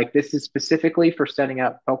are like. This is specifically for setting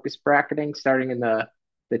up focus bracketing, starting in the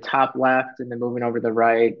top left and then moving over the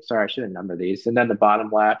right. Sorry, I should have numbered these, and then the bottom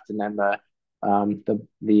left, and then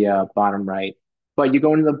the bottom right. But you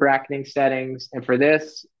go into the bracketing settings, and for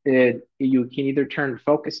this, you can either turn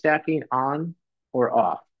focus stacking on or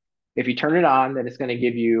off. If you turn it on, then it's going to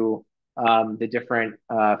give you the different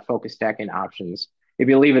focus stacking options. If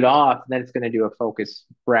you leave it off, then it's going to do a focus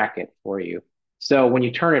bracket for you. So when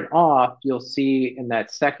you turn it off, you'll see in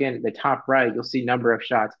the top right, you'll see number of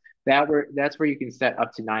shots. That's where you can set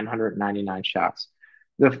up to 999 shots.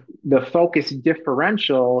 The focus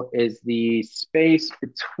differential is the space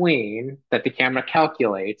between that the camera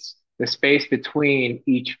calculates, the space between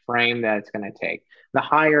each frame that it's going to take. The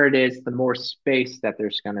higher it is, the more space that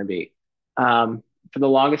there's going to be. For the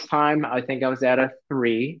longest time, I think I was at a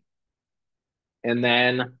 3. And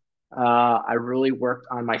then I really worked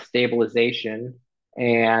on my stabilization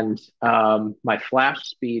and my flash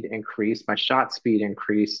speed increased, my shot speed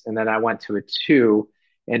increased, and then I went to a 2.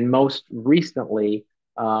 And most recently,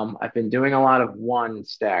 I've been doing a lot of 1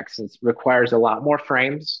 stacks. It requires a lot more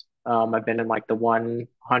frames. I've been in like the 100s,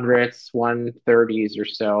 130s or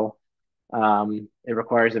so. It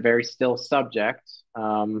requires a very still subject,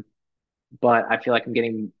 but I feel like I'm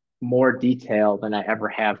getting more detail than I ever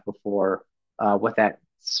have before with that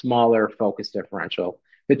smaller focus differential.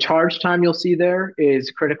 The charge time you'll see there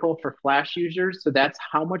is critical for flash users. So that's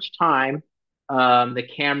how much time the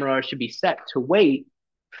camera should be set to wait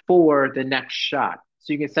for the next shot.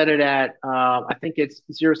 So you can set it at, I think it's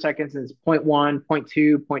 0 seconds and it's 0.1,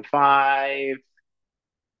 0.2, 0.5,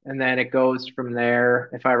 and then it goes from there,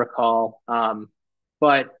 if I recall.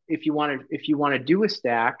 But if you want to do a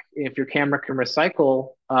stack, if your camera can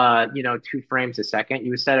recycle, 2 frames a second,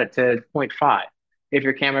 you would set it to 0.5. If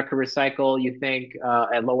your camera can recycle, you think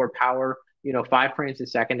at lower power, 5 frames a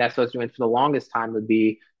second, that's what it's doing for the longest time would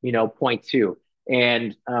be, 0.2.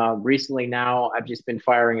 And recently now I've just been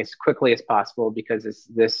firing as quickly as possible because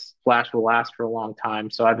this flash will last for a long time.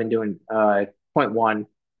 So I've been doing 0.1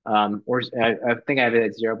 or I think I have it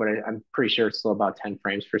at 0, but I'm pretty sure it's still about 10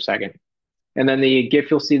 frames per second. And then the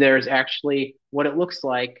GIF you'll see there is actually what it looks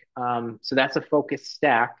like. So that's a focus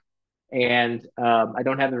stack. And I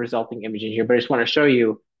don't have the resulting image in here, but I just want to show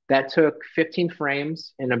you that took 15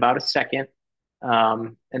 frames in about a second.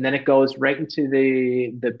 And then it goes right into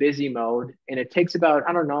the busy mode. And it takes about,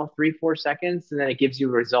 I don't know, 3-4 seconds. And then it gives you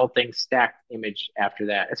a resulting stacked image after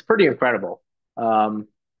that. It's pretty incredible.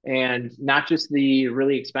 And not just the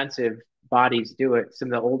really expensive bodies do it. Some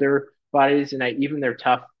of the older bodies and even the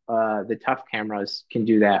tough cameras can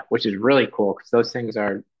do that, which is really cool because those things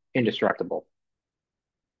are indestructible.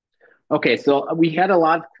 Okay, so we had a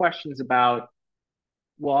lot of questions about,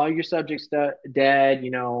 well, are your subjects dead?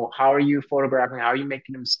 How are you photographing? How are you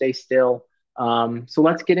making them stay still? So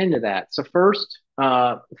let's get into that. So first,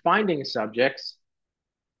 finding subjects.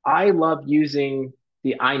 I love using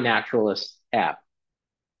the iNaturalist app.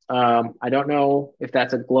 I don't know if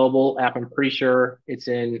that's a global app. I'm pretty sure it's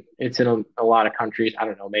in a lot of countries. I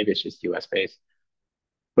don't know. Maybe it's just US based.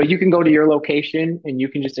 But you can go to your location and you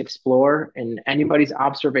can just explore, and anybody's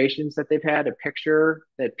observations that they've had, a picture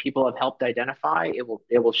that people have helped identify, it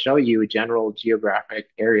will show you a general geographic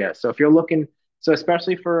area. So if you're looking, so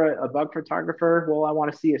especially for a bug photographer, well, I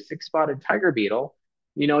want to see a six-spotted tiger beetle.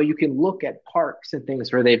 You can look at parks and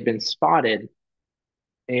things where they've been spotted,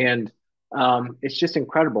 and it's just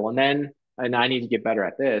incredible. And I need to get better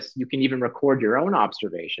at this. You can even record your own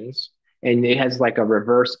observations, and it has like a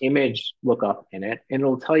reverse image lookup in it, and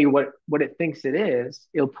it'll tell you what it thinks it is.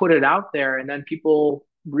 It'll put it out there, and then people,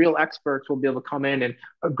 real experts, will be able to come in and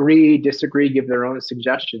agree, disagree, give their own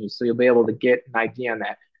suggestions. So you'll be able to get an idea on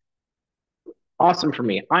that. Awesome for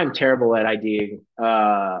me. I'm terrible at IDing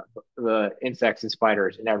the insects and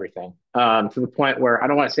spiders and everything, to the point where I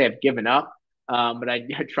don't want to say I've given up, but I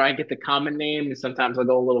try and get the common name, and sometimes I'll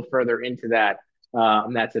go a little further into that,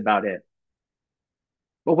 and that's about it.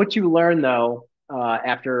 But what you learn, though,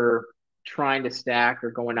 after trying to stack or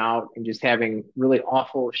going out and just having really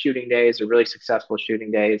awful shooting days or really successful shooting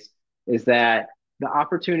days, is that the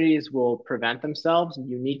opportunities will prevent themselves. And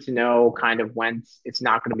you need to know kind of when it's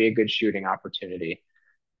not going to be a good shooting opportunity.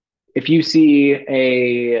 If you see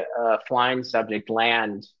a flying subject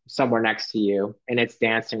land somewhere next to you and it's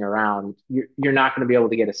dancing around, you're not going to be able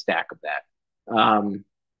to get a stack of that.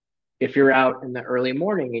 If you're out in the early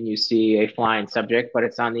morning and you see a flying subject, but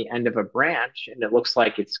it's on the end of a branch and it looks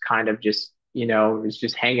like it's kind of just, it's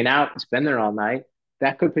just hanging out, it's been there all night,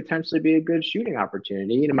 that could potentially be a good shooting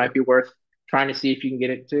opportunity. And it might be worth trying to see if you can get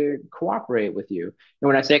it to cooperate with you. And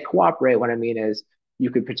when I say cooperate, what I mean is you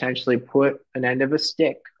could potentially put an end of a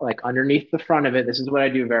stick like underneath the front of it. This is what I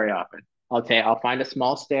do very often. I'll find a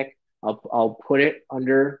small stick, I'll put it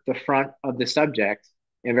under the front of the subject,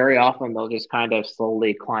 and very often they'll just kind of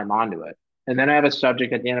slowly climb onto it. And then I have a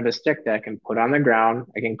subject at the end of a stick that I can put on the ground,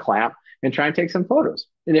 I can clamp and try and take some photos.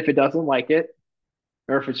 And if it doesn't like it,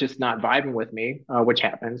 or if it's just not vibing with me, which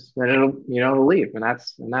happens, then it'll leave, and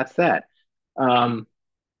that's that. Um,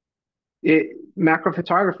 Macro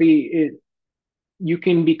photography, you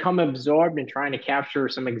can become absorbed in trying to capture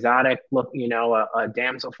some exotic look, a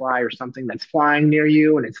damselfly or something that's flying near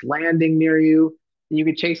you and it's landing near you. And you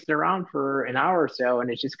can chase it around for an hour or so,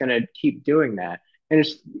 and it's just going to keep doing that. And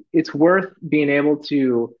it's worth being able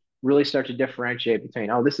to really start to differentiate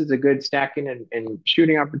between, oh, this is a good stacking and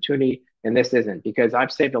shooting opportunity, and this isn't, because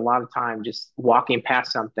I've saved a lot of time just walking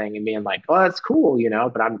past something and being like, oh, that's cool,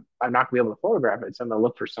 but I'm not gonna be able to photograph it, so I'm gonna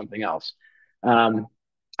look for something else. Um,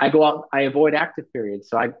 I go out, I avoid active periods.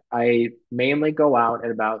 So I mainly go out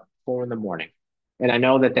at about 4 in the morning. And I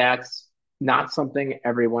know that that's not something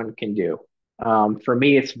everyone can do. For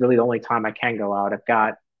me, it's really the only time I can go out. I've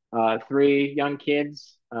got three young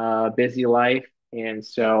kids, busy life. And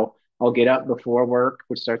so I'll get up before work,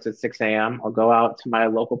 which starts at 6 a.m. I'll go out to my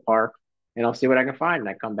local park and I'll see what I can find. And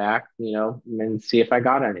I come back, and see if I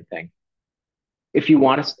got anything. If you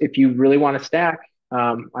really want to stack,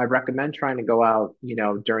 I recommend trying to go out,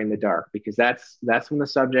 during the dark, because that's when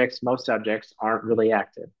most subjects aren't really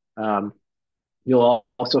active. You'll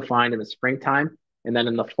also find in the springtime and then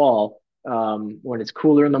in the fall, when it's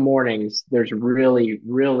cooler in the mornings, there's really,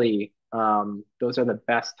 those are the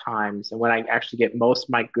best times. And when I actually get most of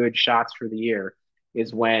my good shots for the year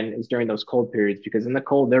is during those cold periods, because in the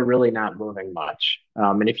cold, they're really not moving much.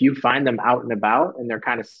 And if you find them out and about and they're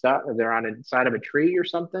kind of stuck, or they're on the side of a tree or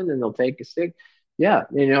something and they'll take a stick, yeah,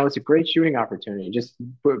 it's a great shooting opportunity. Just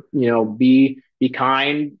be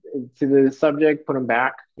kind to the subject, put them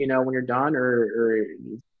back, when you're done, or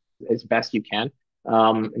as best you can,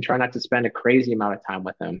 and try not to spend a crazy amount of time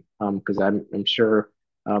with them, because I'm sure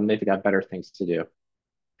they've got better things to do.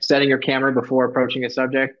 Setting your camera before approaching a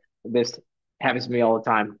subject, this happens to me all the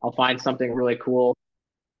time. I'll find something really cool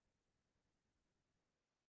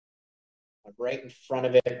right in front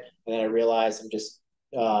of it, and then I realize I'm just,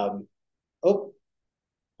 oh, hold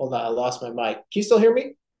on, I lost my mic. Can you still hear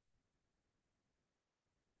me?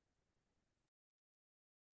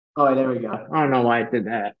 Oh, there we go. I don't know why I did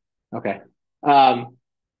that. Okay. Well,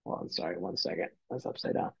 I'm sorry, 1 second. That's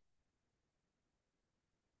upside down.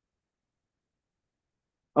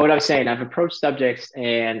 Oh, what I was saying, I've approached subjects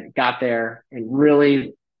and got there, and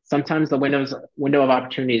really sometimes the window of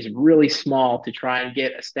opportunity is really small to try and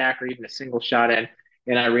get a stack or even a single shot in.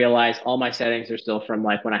 And I realize all my settings are still from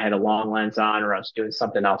like when I had a long lens on or I was doing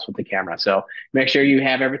something else with the camera. So make sure you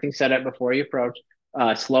have everything set up before you approach.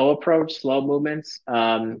 Slow approach, slow movements.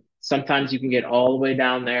 Sometimes you can get all the way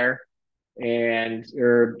down there and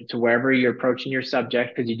or to wherever you're approaching your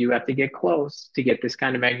subject, because you do have to get close to get this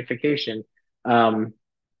kind of magnification. Um,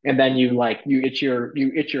 and then you itch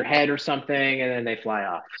your head or something, and then they fly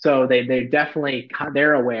off. So they definitely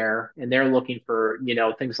they're aware, and they're looking for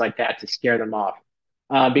things like that to scare them off.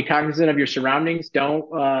 Be cognizant of your surroundings.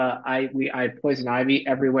 Don't I have poison ivy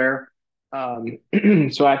everywhere, so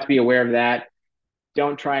I have to be aware of that.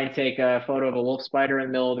 Don't try and take a photo of a wolf spider in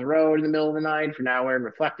the middle of the road in the middle of the night for not wearing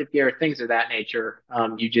reflective gear, things of that nature.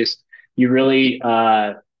 You really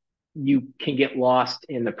you can get lost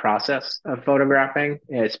in the process of photographing,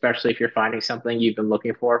 especially if you're finding something you've been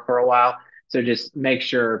looking for a while. So just make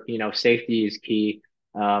sure, safety is key.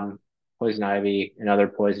 Um, Poison ivy and other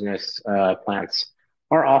poisonous plants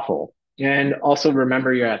are awful. And also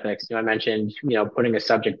remember your ethics. I mentioned, putting a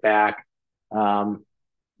subject back, um,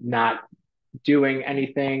 not doing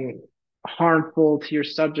anything harmful to your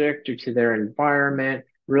subject or to their environment,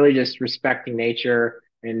 really just respecting nature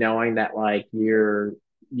and knowing that like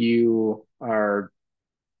you are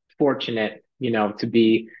fortunate, to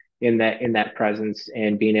be in that presence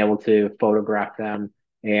and being able to photograph them,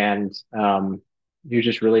 and you're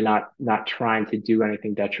just really not trying to do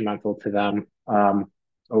anything detrimental to them, or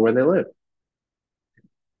where they live.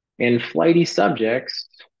 And flighty subjects,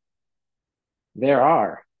 there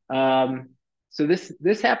are. So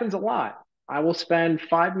this happens a lot. I will spend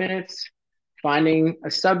 5 minutes finding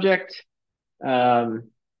a subject, um,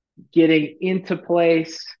 getting into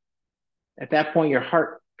place. At that point, your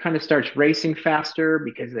heart kind of starts racing faster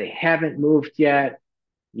because they haven't moved yet.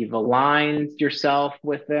 You've aligned yourself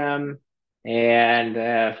with them, and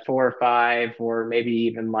 4 or 5, or maybe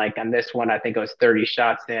even like on this one, I think it was 30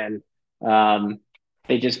 shots in, um,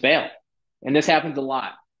 they just fail. And this happens a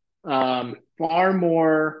lot. Far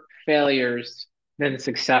more failures than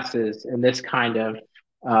successes in this kind of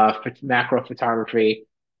macro photography,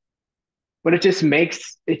 but it just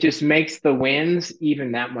makes the wins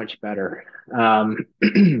even that much better. I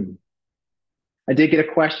did get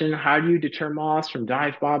a question: how do you deter moths from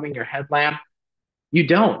dive bombing your headlamp? You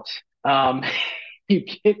don't. Um, you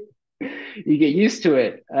get you get used to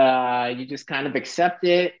it. You just kind of accept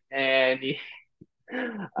it, and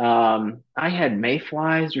I had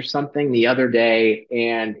mayflies or something the other day,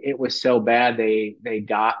 and it was so bad they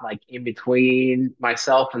got like in between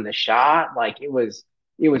myself and the shot. Like it was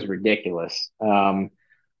ridiculous.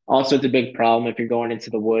 Also, it's a big problem if you're going into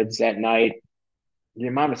the woods at night. The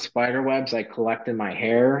amount of spider webs I collect in my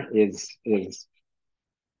hair is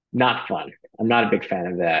not fun. I'm not a big fan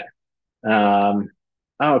of that. Um,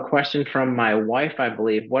 oh, a question from my wife, I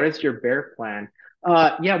believe. What is your bear plan?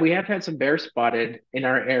 Yeah, we have had some bears spotted in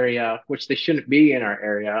our area, which they shouldn't be in our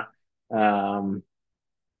area. Um,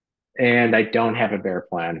 and I don't have a bear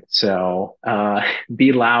plan. So,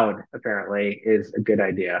 be loud, apparently, is a good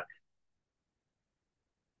idea.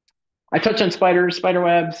 I touch on spiders, spider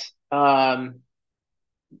webs. The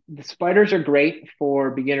spiders are great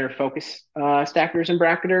for beginner focus stackers and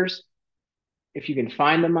bracketers. If you can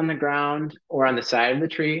find them on the ground or on the side of the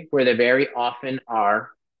tree, where they very often are,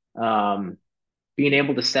 um, being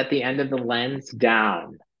able to set the end of the lens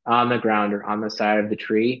down on the ground or on the side of the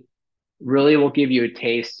tree really will give you a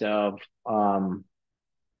taste of,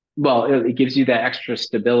 well, it gives you that extra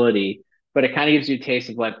stability, but it kind of gives you a taste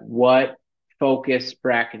of like what focus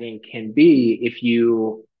bracketing can be if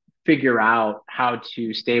you figure out how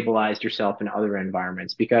to stabilize yourself in other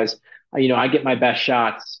environments. Because I get my best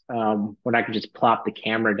shots when I can just plop the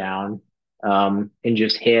camera down, and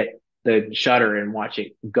just hit the shutter and watch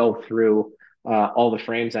it go through all the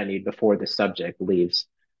frames I need before the subject leaves.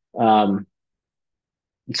 Um,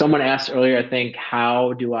 Someone asked earlier, I think,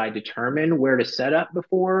 how do I determine where to set up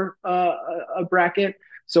before a bracket?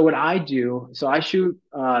 So what I do, so I shoot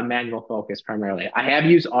manual focus primarily. I have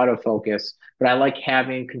used autofocus, but I like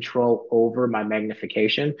having control over my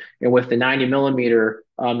magnification. And with the 90 millimeter,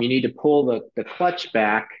 you need to pull the clutch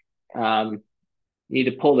back. Um, you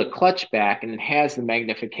need to pull the clutch back, and it has the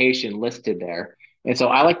magnification listed there. And so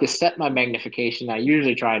I like to set my magnification. I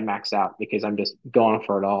usually try and max out because I'm just going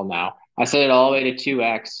for it all now. I set it all the way to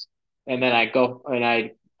 2x, and then I go and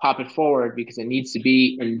I pop it forward because it needs to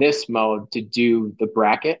be in this mode to do the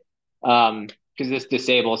bracket. Because this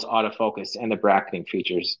disables autofocus and the bracketing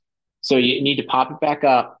features. So you need to pop it back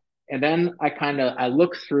up. And then I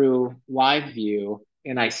look through live view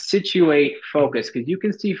and I situate focus, because you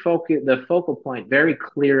can see the focal point very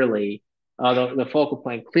clearly, the focal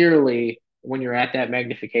point clearly when you're at that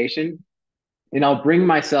magnification. And I'll bring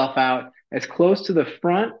myself out as close to the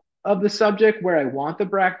front of the subject where I want the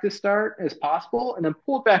bracket to start as possible, and then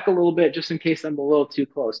pull it back a little bit just in case I'm a little too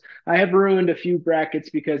close. I have ruined a few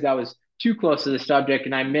brackets because I was too close to the subject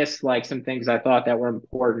and I missed like some things I thought that were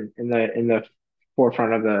important in the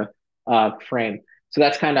forefront of the frame. So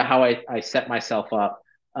that's kind of how I set myself up.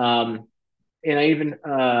 And I even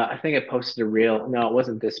I think I posted a reel. No, it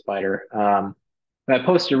wasn't this spider. But I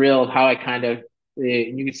posted a reel of how I kind of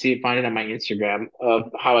you can see it, find it on my Instagram,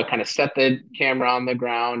 of how I kind of set the camera on the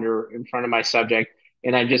ground or in front of my subject,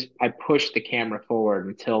 and I push the camera forward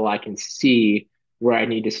until I can see where I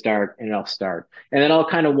need to start, and I'll start. And then I'll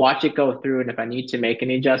kind of watch it go through, and if I need to make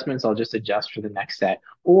any adjustments, I'll just adjust for the next set.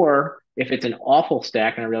 Or if it's an awful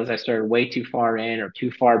stack and I realize I started way too far in or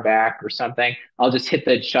too far back or something, I'll just hit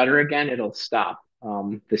the shutter again. It'll stop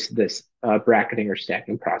this bracketing or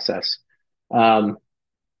stacking process. Um,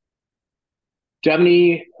 do you have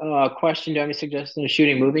any question? Do you have any suggestions of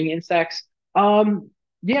shooting moving insects? Um,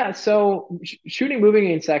 yeah, so shooting moving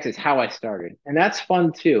insects is how I started, and that's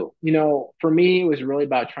fun too. For me, it was really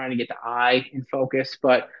about trying to get the eye in focus.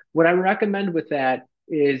 But what I recommend with that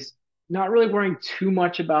is not really worrying too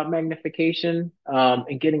much about magnification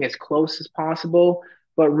and getting as close as possible,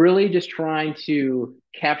 but really just trying to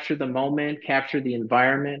capture the moment, capture the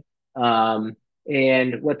environment. And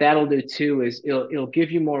what that'll do too is it'll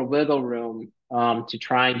give you more wiggle room to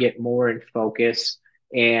try and get more in focus.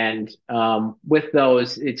 And with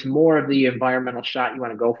those, it's more of the environmental shot you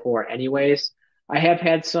want to go for, anyways. I have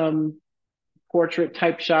had some portrait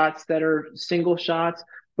type shots that are single shots,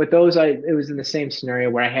 but those it was in the same scenario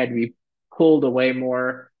where I had to be pulled away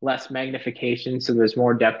more, less magnification, so there's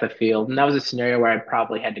more depth of field. And that was a scenario where I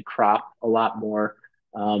probably had to crop a lot more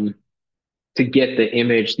um, to get the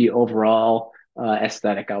image, the overall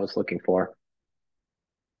aesthetic I was looking for.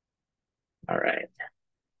 All right.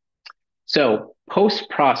 So post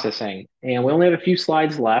processing, and we only have a few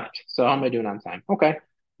slides left. So how am I doing on time? Okay,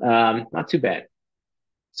 not too bad.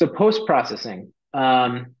 So post processing,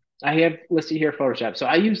 I have listed here Photoshop. So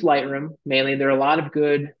I use Lightroom mainly. There are a lot of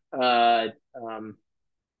good there's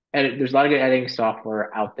a lot of good editing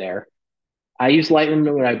software out there. I use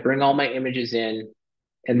Lightroom when I bring all my images in,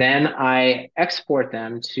 and then I export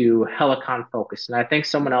them to Helicon Focus. And I think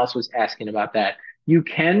someone else was asking about that. You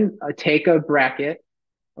can take a bracket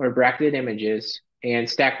or bracketed images and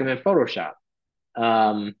stack them in Photoshop.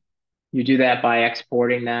 Um, you do that by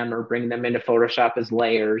exporting them or bringing them into Photoshop as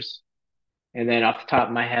layers. And then off the top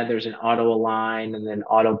of my head, there's an auto align and then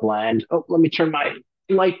auto blend. Oh, let me turn my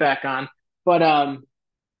light back on. But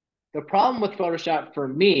the problem with Photoshop for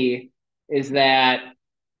me is that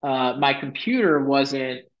my computer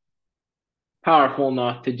wasn't powerful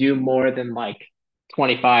enough to do more than like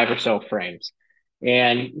 25 or so frames.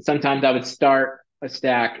 And sometimes I would start a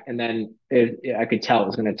stack and then I could tell it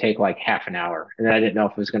was going to take like half an hour. And then I didn't know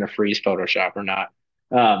if it was going to freeze Photoshop or not.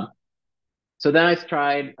 Um, so then I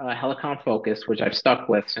tried Helicon Focus, which I've stuck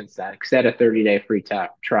with since then, because they had a 30-day free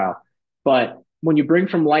trial. But when you bring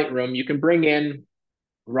from Lightroom, you can bring in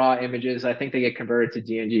raw images. I think they get converted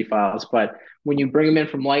to DNG files. But when you bring them in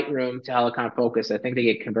from Lightroom to Helicon Focus, I think they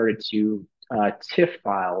get converted to TIFF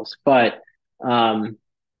files. But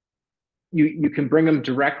you can bring them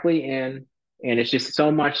directly in, and it's just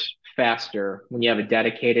so much faster when you have a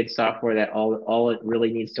dedicated software that all it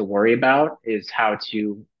really needs to worry about is how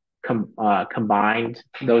to combine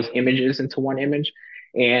those images into one image.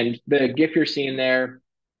 And the GIF you're seeing there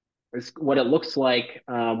is what it looks like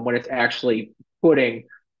when it's actually putting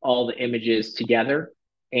all the images together.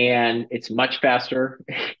 And it's much faster.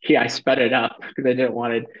 Yeah, I sped it up because I didn't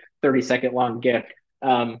want a 30-second long GIF.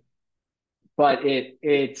 But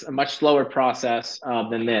it's a much slower process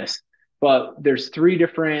than this. But there's three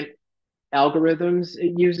different algorithms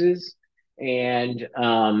it uses, and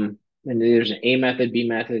there's an A method, B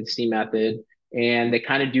method, C method, and they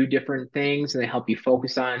kind of do different things, and they help you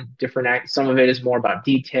focus on different acts. Some of it is more about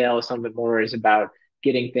detail, some of it more is about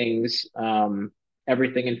getting things,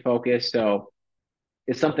 everything in focus. So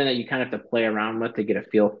it's something that you kind of have to play around with to get a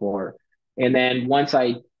feel for. And then once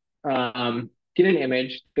I get an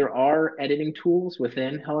image, there are editing tools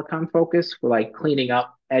within Helicon Focus for like cleaning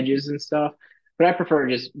up edges and stuff. But I prefer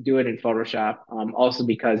to just do it in Photoshop. Also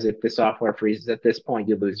because if the software freezes at this point,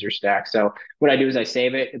 you lose your stack. So what I do is I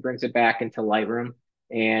save it, it brings it back into Lightroom,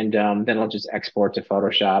 and then I'll just export to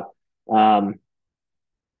Photoshop. Um,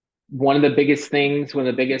 one of the biggest things, one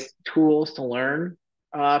of the biggest tools to learn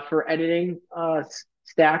for editing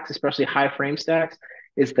stacks, especially high frame stacks,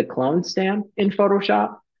 is the clone stamp in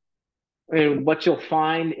Photoshop. And what you'll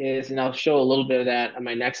find is, and I'll show a little bit of that on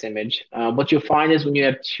my next image. What you'll find is when you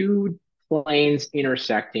have two planes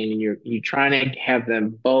intersecting and you're trying to have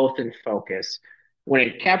them both in focus, when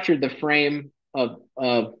it captured the frame of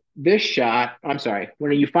this shot, I'm sorry,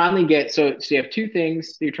 when you finally get so you have two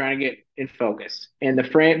things that you're trying to get in focus, and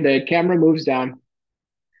the camera moves down.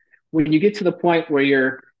 When you get to the point where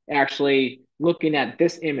you're actually looking at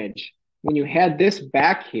this image, when you had this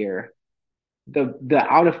back here, the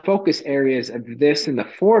out of focus areas of this in the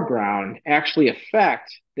foreground actually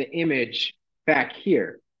affect the image back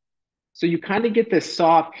here. So you kind of get this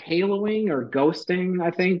soft haloing or ghosting,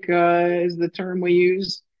 I think is the term we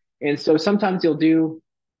use. And so sometimes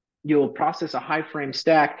you'll process a high frame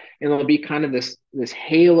stack and there'll be kind of this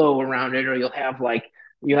halo around it, or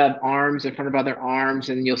you have arms in front of other arms,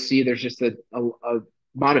 and you'll see there's just a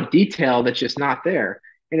amount of detail that's just not there.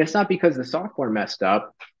 And it's not because the software messed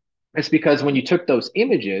up. It's because when you took those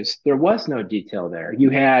images, there was no detail there. You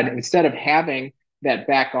had, instead of having that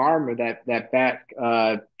back arm or that back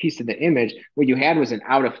piece of the image, what you had was an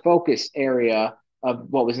out of focus area of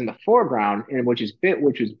what was in the foreground, and which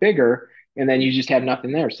was bigger, and then you just have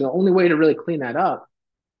nothing there. So the only way to really clean that up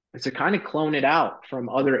is to kind of clone it out from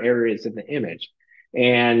other areas of the image,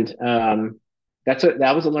 and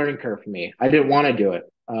that was a learning curve for me. I didn't want to do it.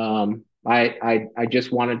 I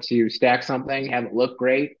just wanted to stack something, have it look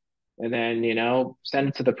great, and then send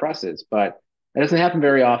it to the presses. But it doesn't happen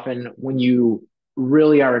very often when you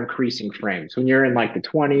really are increasing frames. When you're in like the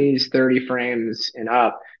 20s, 30 frames and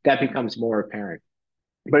up, that becomes more apparent.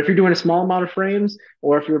 But if you're doing a small amount of frames,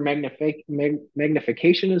 or if your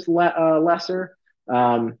magnification is lesser, you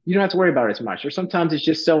don't have to worry about it as much. Or sometimes it's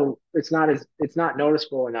just it's not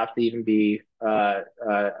noticeable enough to even be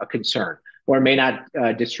a concern, or it may not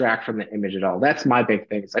distract from the image at all. That's my big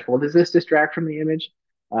thing. It's like, well, does this distract from the image?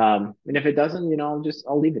 And if it doesn't,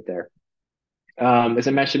 I'll leave it there. As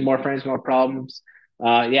I mentioned, more frames, more problems.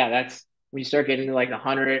 Yeah, that's when you start getting to like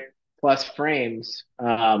 100 plus frames,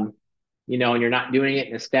 and you're not doing it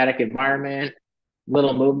in a static environment,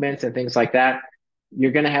 little movements and things like that.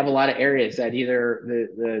 You're going to have a lot of areas that either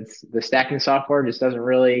the stacking software just doesn't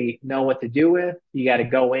really know what to do with. You got to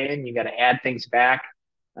go in, you got to add things back.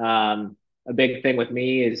 A big thing with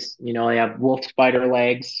me is, I have wolf spider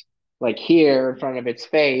legs like here in front of its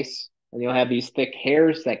face, and you'll have these thick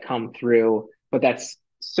hairs that come through, but that's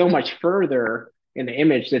so much further in the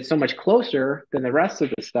image, that's so much closer than the rest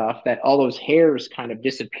of the stuff, that all those hairs kind of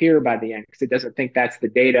disappear by the end because it doesn't think that's the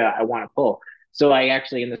data I want to pull. So I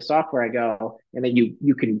actually, in the software, I go, and then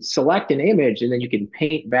you can select an image, and then you can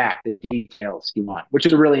paint back the details you want, which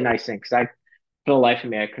is a really nice thing, because for the life of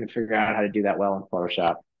me, I couldn't figure out how to do that well in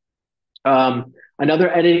Photoshop.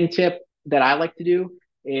 Another editing tip that I like to do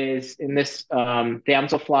is in this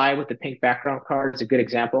damselfly with the pink background card is a good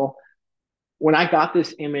example. When I got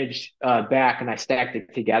this image back and I stacked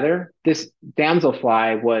it together, this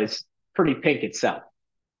damselfly was pretty pink itself.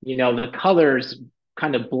 The colors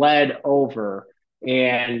kind of bled over,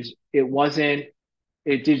 and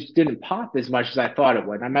it just didn't pop as much as I thought it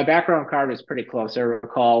would. And my background card was pretty close. I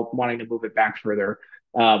recall wanting to move it back further.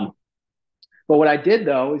 But what I did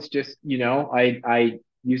though is just, I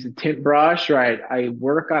use a tint brush, or I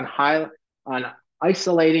work on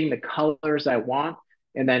isolating the colors I want,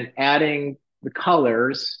 and then adding the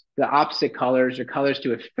opposite colors or colors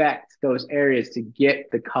to affect those areas to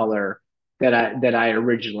get the color that I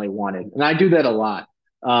originally wanted. And I do that a lot.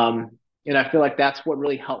 And I feel like that's what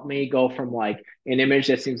really helped me go from like an image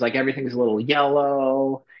that seems like everything's a little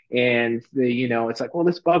yellow, and it's like, well,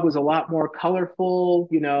 this bug was a lot more colorful,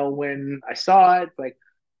 when I saw it. Like,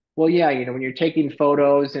 well, yeah, when you're taking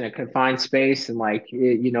photos in a confined space, and like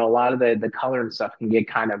a lot of the color and stuff can get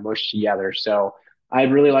kind of mushed together. So I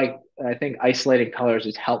think isolating colors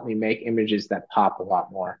has helped me make images that pop a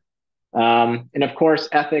lot more. And of course,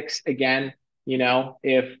 ethics again.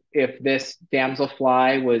 If this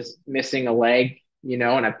damselfly was missing a leg, and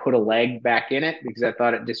I put a leg back in it because I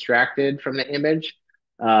thought it distracted from the image,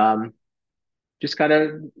 just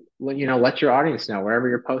gotta let your audience know wherever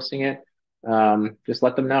you're posting it. Just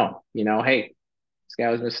let them know, hey, this guy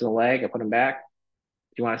was missing a leg, I put him back.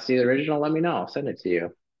 If you want to see the original, let me know, I'll send it to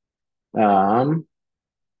you. Someone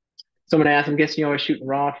asked, I'm guessing you always shooting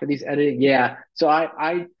raw for these editing. Yeah, so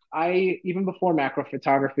I even before macro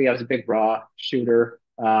photography, I was a big raw shooter.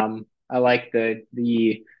 I like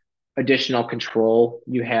the additional control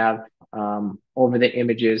you have over the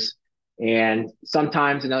images. And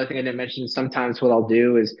sometimes, another thing I didn't mention, sometimes what I'll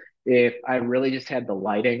do is, if I really just had the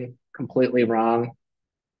lighting completely wrong,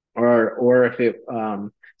 or if it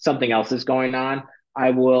something else is going on,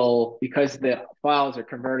 I will, because the files are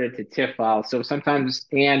converted to TIFF files. So sometimes,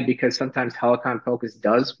 and because sometimes Helicon Focus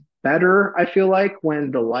does better, I feel like,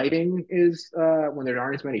 when the lighting is when there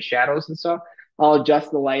aren't as many shadows and stuff, I'll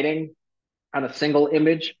adjust the lighting on a single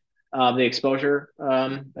image, the exposure,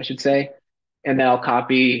 I should say, and then I'll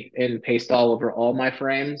copy and paste all over all my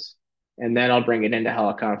frames, and then I'll bring it into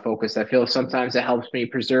Helicon Focus. I feel sometimes it helps me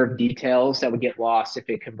preserve details that would get lost if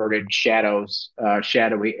it converted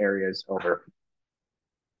shadowy areas over.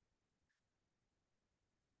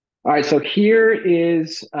 All right, so here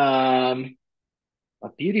is a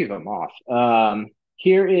beauty of a moth.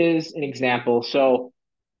 Here is an example. So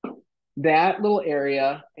that little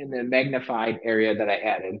area and the magnified area that I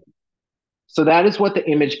added. So that is what the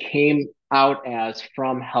image came out as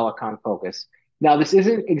from Helicon Focus. Now, this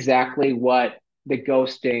isn't exactly what the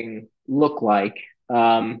ghosting looked like.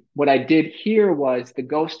 What I did here was the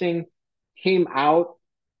ghosting came out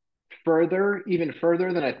further, even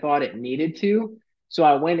further than I thought it needed to. So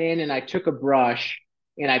I went in and I took a brush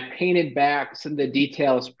and I painted back some of the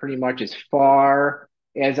details pretty much as far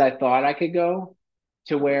as I thought I could go,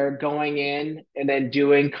 to where going in and then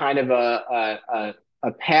doing kind of a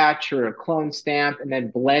patch or a clone stamp and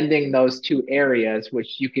then blending those two areas,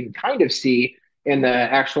 which you can kind of see in the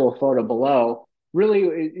actual photo below. Really,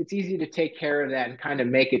 it's easy to take care of that and kind of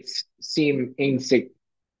make it seem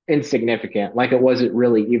insignificant, like it wasn't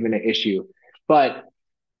really even an issue. But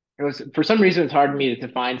it was, for some reason, it's hard for me to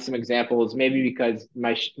find some examples. Maybe because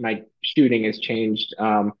my shooting has changed.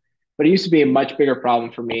 But it used to be a much bigger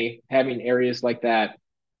problem for me having areas like that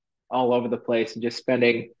all over the place and just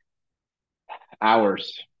spending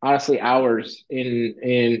hours, honestly, hours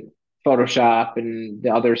in Photoshop and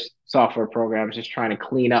the other software programs just trying to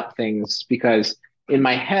clean up things, because in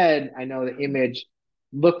my head I know the image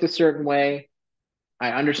looked a certain way.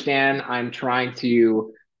 I understand I'm trying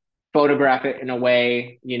to photograph it in a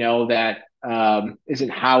way, that isn't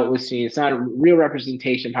how it was seen. It's not a real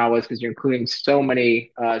representation of how it was, because you're including so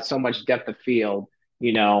much depth of field,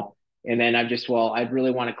 you know. And then I'm just, well, I really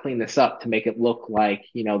want to clean this up to make it look like,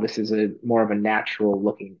 this is a more of a natural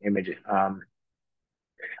looking image.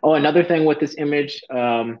 Oh, another thing with this image,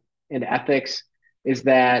 in ethics, is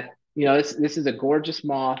that, this is a gorgeous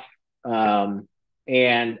moth.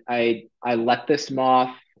 And I let this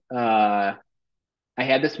moth, I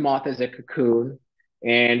had this moth as a cocoon,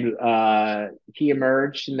 and he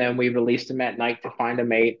emerged, and then we released him at night to find a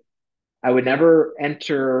mate. I would never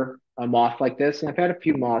enter a moth like this, and I've had a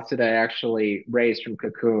few moths that I actually raised from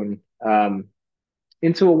cocoon,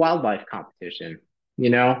 into a wildlife competition, you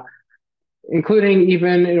know, including,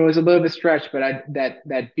 even it was a little bit stretch, but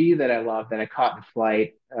that bee that I love that I caught in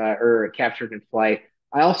flight, or captured in flight,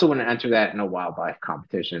 I also want to enter that in a wildlife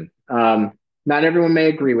competition. Not everyone may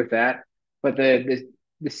agree with that, but the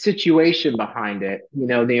situation behind it,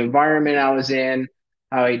 the environment I was in,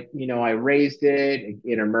 how I raised it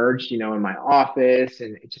emerged, in my office,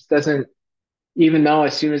 and it just doesn't, even though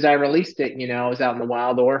as soon as I released it, I was out in the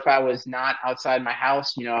wild, or if I was not outside my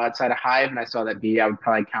house, outside a hive and I saw that bee, I would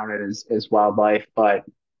probably count it as wildlife. But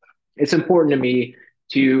it's important to me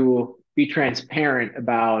to be transparent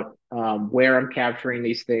about, where I'm capturing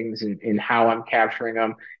these things, and how I'm capturing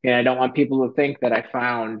them. And I don't want people to think that I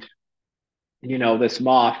found, this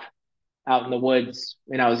moth out in the woods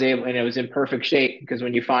and it was in perfect shape, because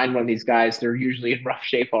when you find one of these guys, they're usually in rough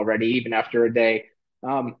shape already, even after a day.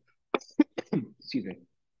 Um, excuse me.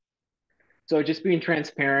 So just being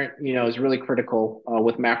transparent, is really critical,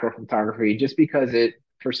 with macro photography, just because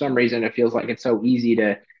for some reason, it feels like it's so easy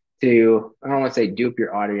to, I don't want to say dupe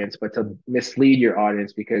your audience, but to mislead your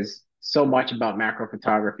audience, because so much about macro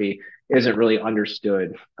photography isn't really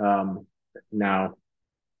understood. Now,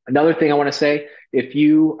 another thing I want to say, if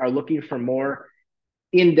you are looking for more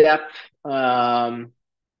in-depth,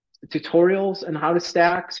 tutorials on how to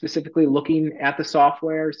stack, specifically looking at the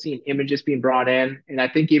software, seeing images being brought in, and I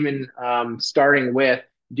think even, starting with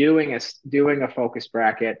doing a focus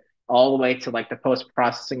bracket all the way to like the post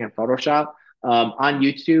processing in Photoshop. On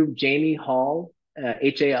YouTube, Jamie Hall,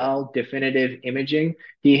 HAL Definitive Imaging.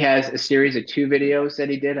 He has a series of 2 videos that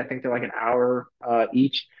he did. I think they're like an hour,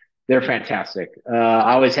 each. They're fantastic.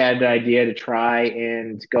 I always had the idea to try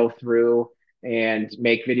and go through and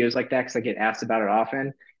make videos like that, because I get asked about it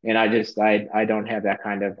often, and I don't have that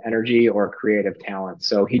kind of energy or creative talent.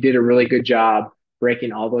 So he did a really good job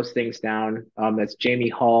breaking all those things down. That's Jamie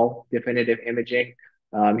Hall, Definitive Imaging.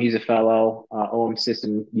 He's a fellow, OM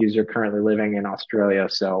system user currently living in Australia,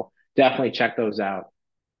 so definitely check those out.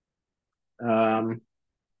 Um,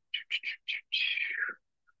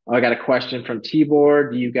 I got a question from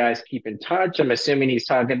T-Board. Do you guys keep in touch? I'm assuming he's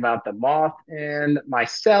talking about the moth and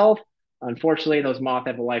myself. Unfortunately, those moths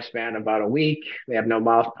have a lifespan of about a week. They have no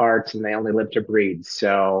mouth parts and they only live to breed.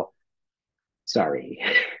 So sorry.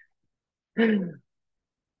 All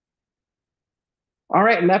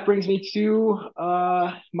right, and that brings me to,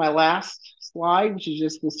 my last slide, which is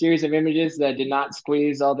just the series of images that I did not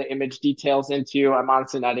squeeze all the image details into. I'm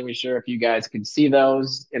honestly not even sure if you guys could see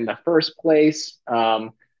those in the first place.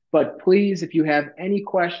 But please, if you have any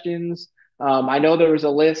questions, I know there was a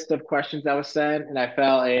list of questions that was sent, and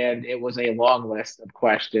it was a long list of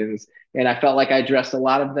questions, and I felt like I addressed a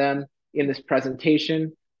lot of them in this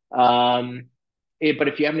presentation. Um, but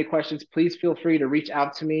if you have any questions, please feel free to reach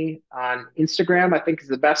out to me on Instagram. I think is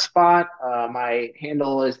the best spot. My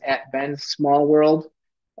handle is at Ben's Small World.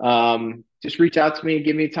 Just reach out to me,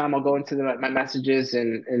 give me time. I'll go into my messages,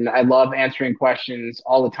 and I love answering questions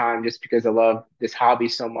all the time, just because I love this hobby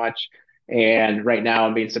so much. And right now,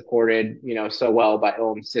 I'm being supported, so well by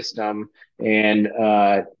Ilm System and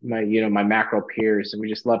my macro peers, and we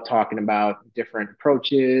just love talking about different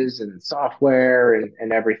approaches and software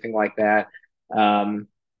and everything like that. Um,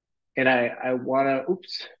 and I want to,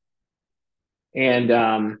 oops, and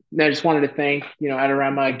I just wanted to thank,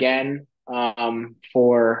 Adorama again,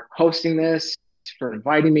 for hosting this, for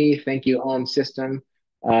inviting me. Thank you, Ohm System,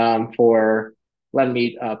 for letting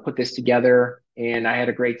me put this together. And I had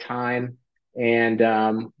a great time. And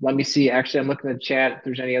let me see. Actually, I'm looking at the chat if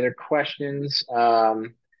there's any other questions.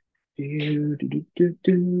 Do, do, do, do,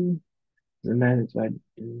 do. Let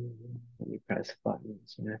me press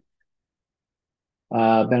buttons. Ben,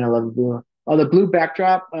 I love the blue. Oh, the blue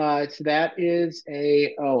backdrop. So that is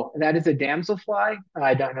a damselfly.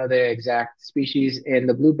 I don't know the exact species. And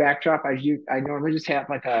the blue backdrop, I normally just have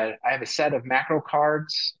I have a set of macro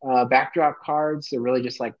cards, backdrop cards. They're really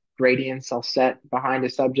just like gradients I'll set behind a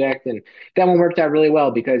subject. And that one worked out really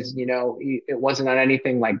well because, it wasn't on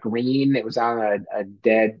anything like green. It was on a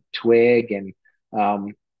dead twig. And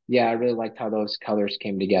yeah, I really liked how those colors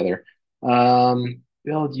came together.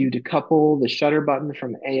 Build you decouple the shutter button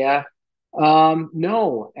from AF.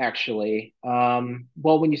 No, actually.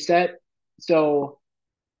 Well, when you set, so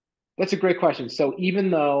that's a great question. So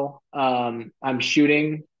even though I'm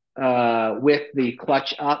shooting with the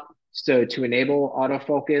clutch up, so to enable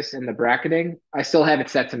autofocus and the bracketing, I still have it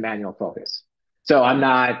set to manual focus. So I'm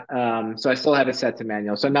not, so I still have it set to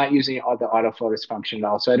manual. So I'm not using all the autofocus function at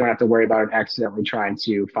all. So I don't have to worry about accidentally trying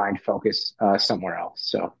to find focus somewhere else.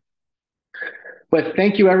 So. But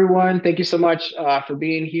thank you, everyone. Thank you so much for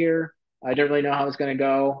being here. I didn't really know how it was going to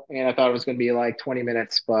go, and I thought it was going to be like 20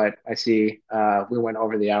 minutes, but I see we went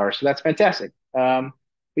over the hour, so that's fantastic. But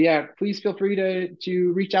yeah, please feel free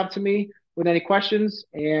to reach out to me with any questions,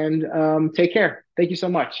 and take care. Thank you so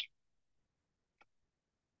much.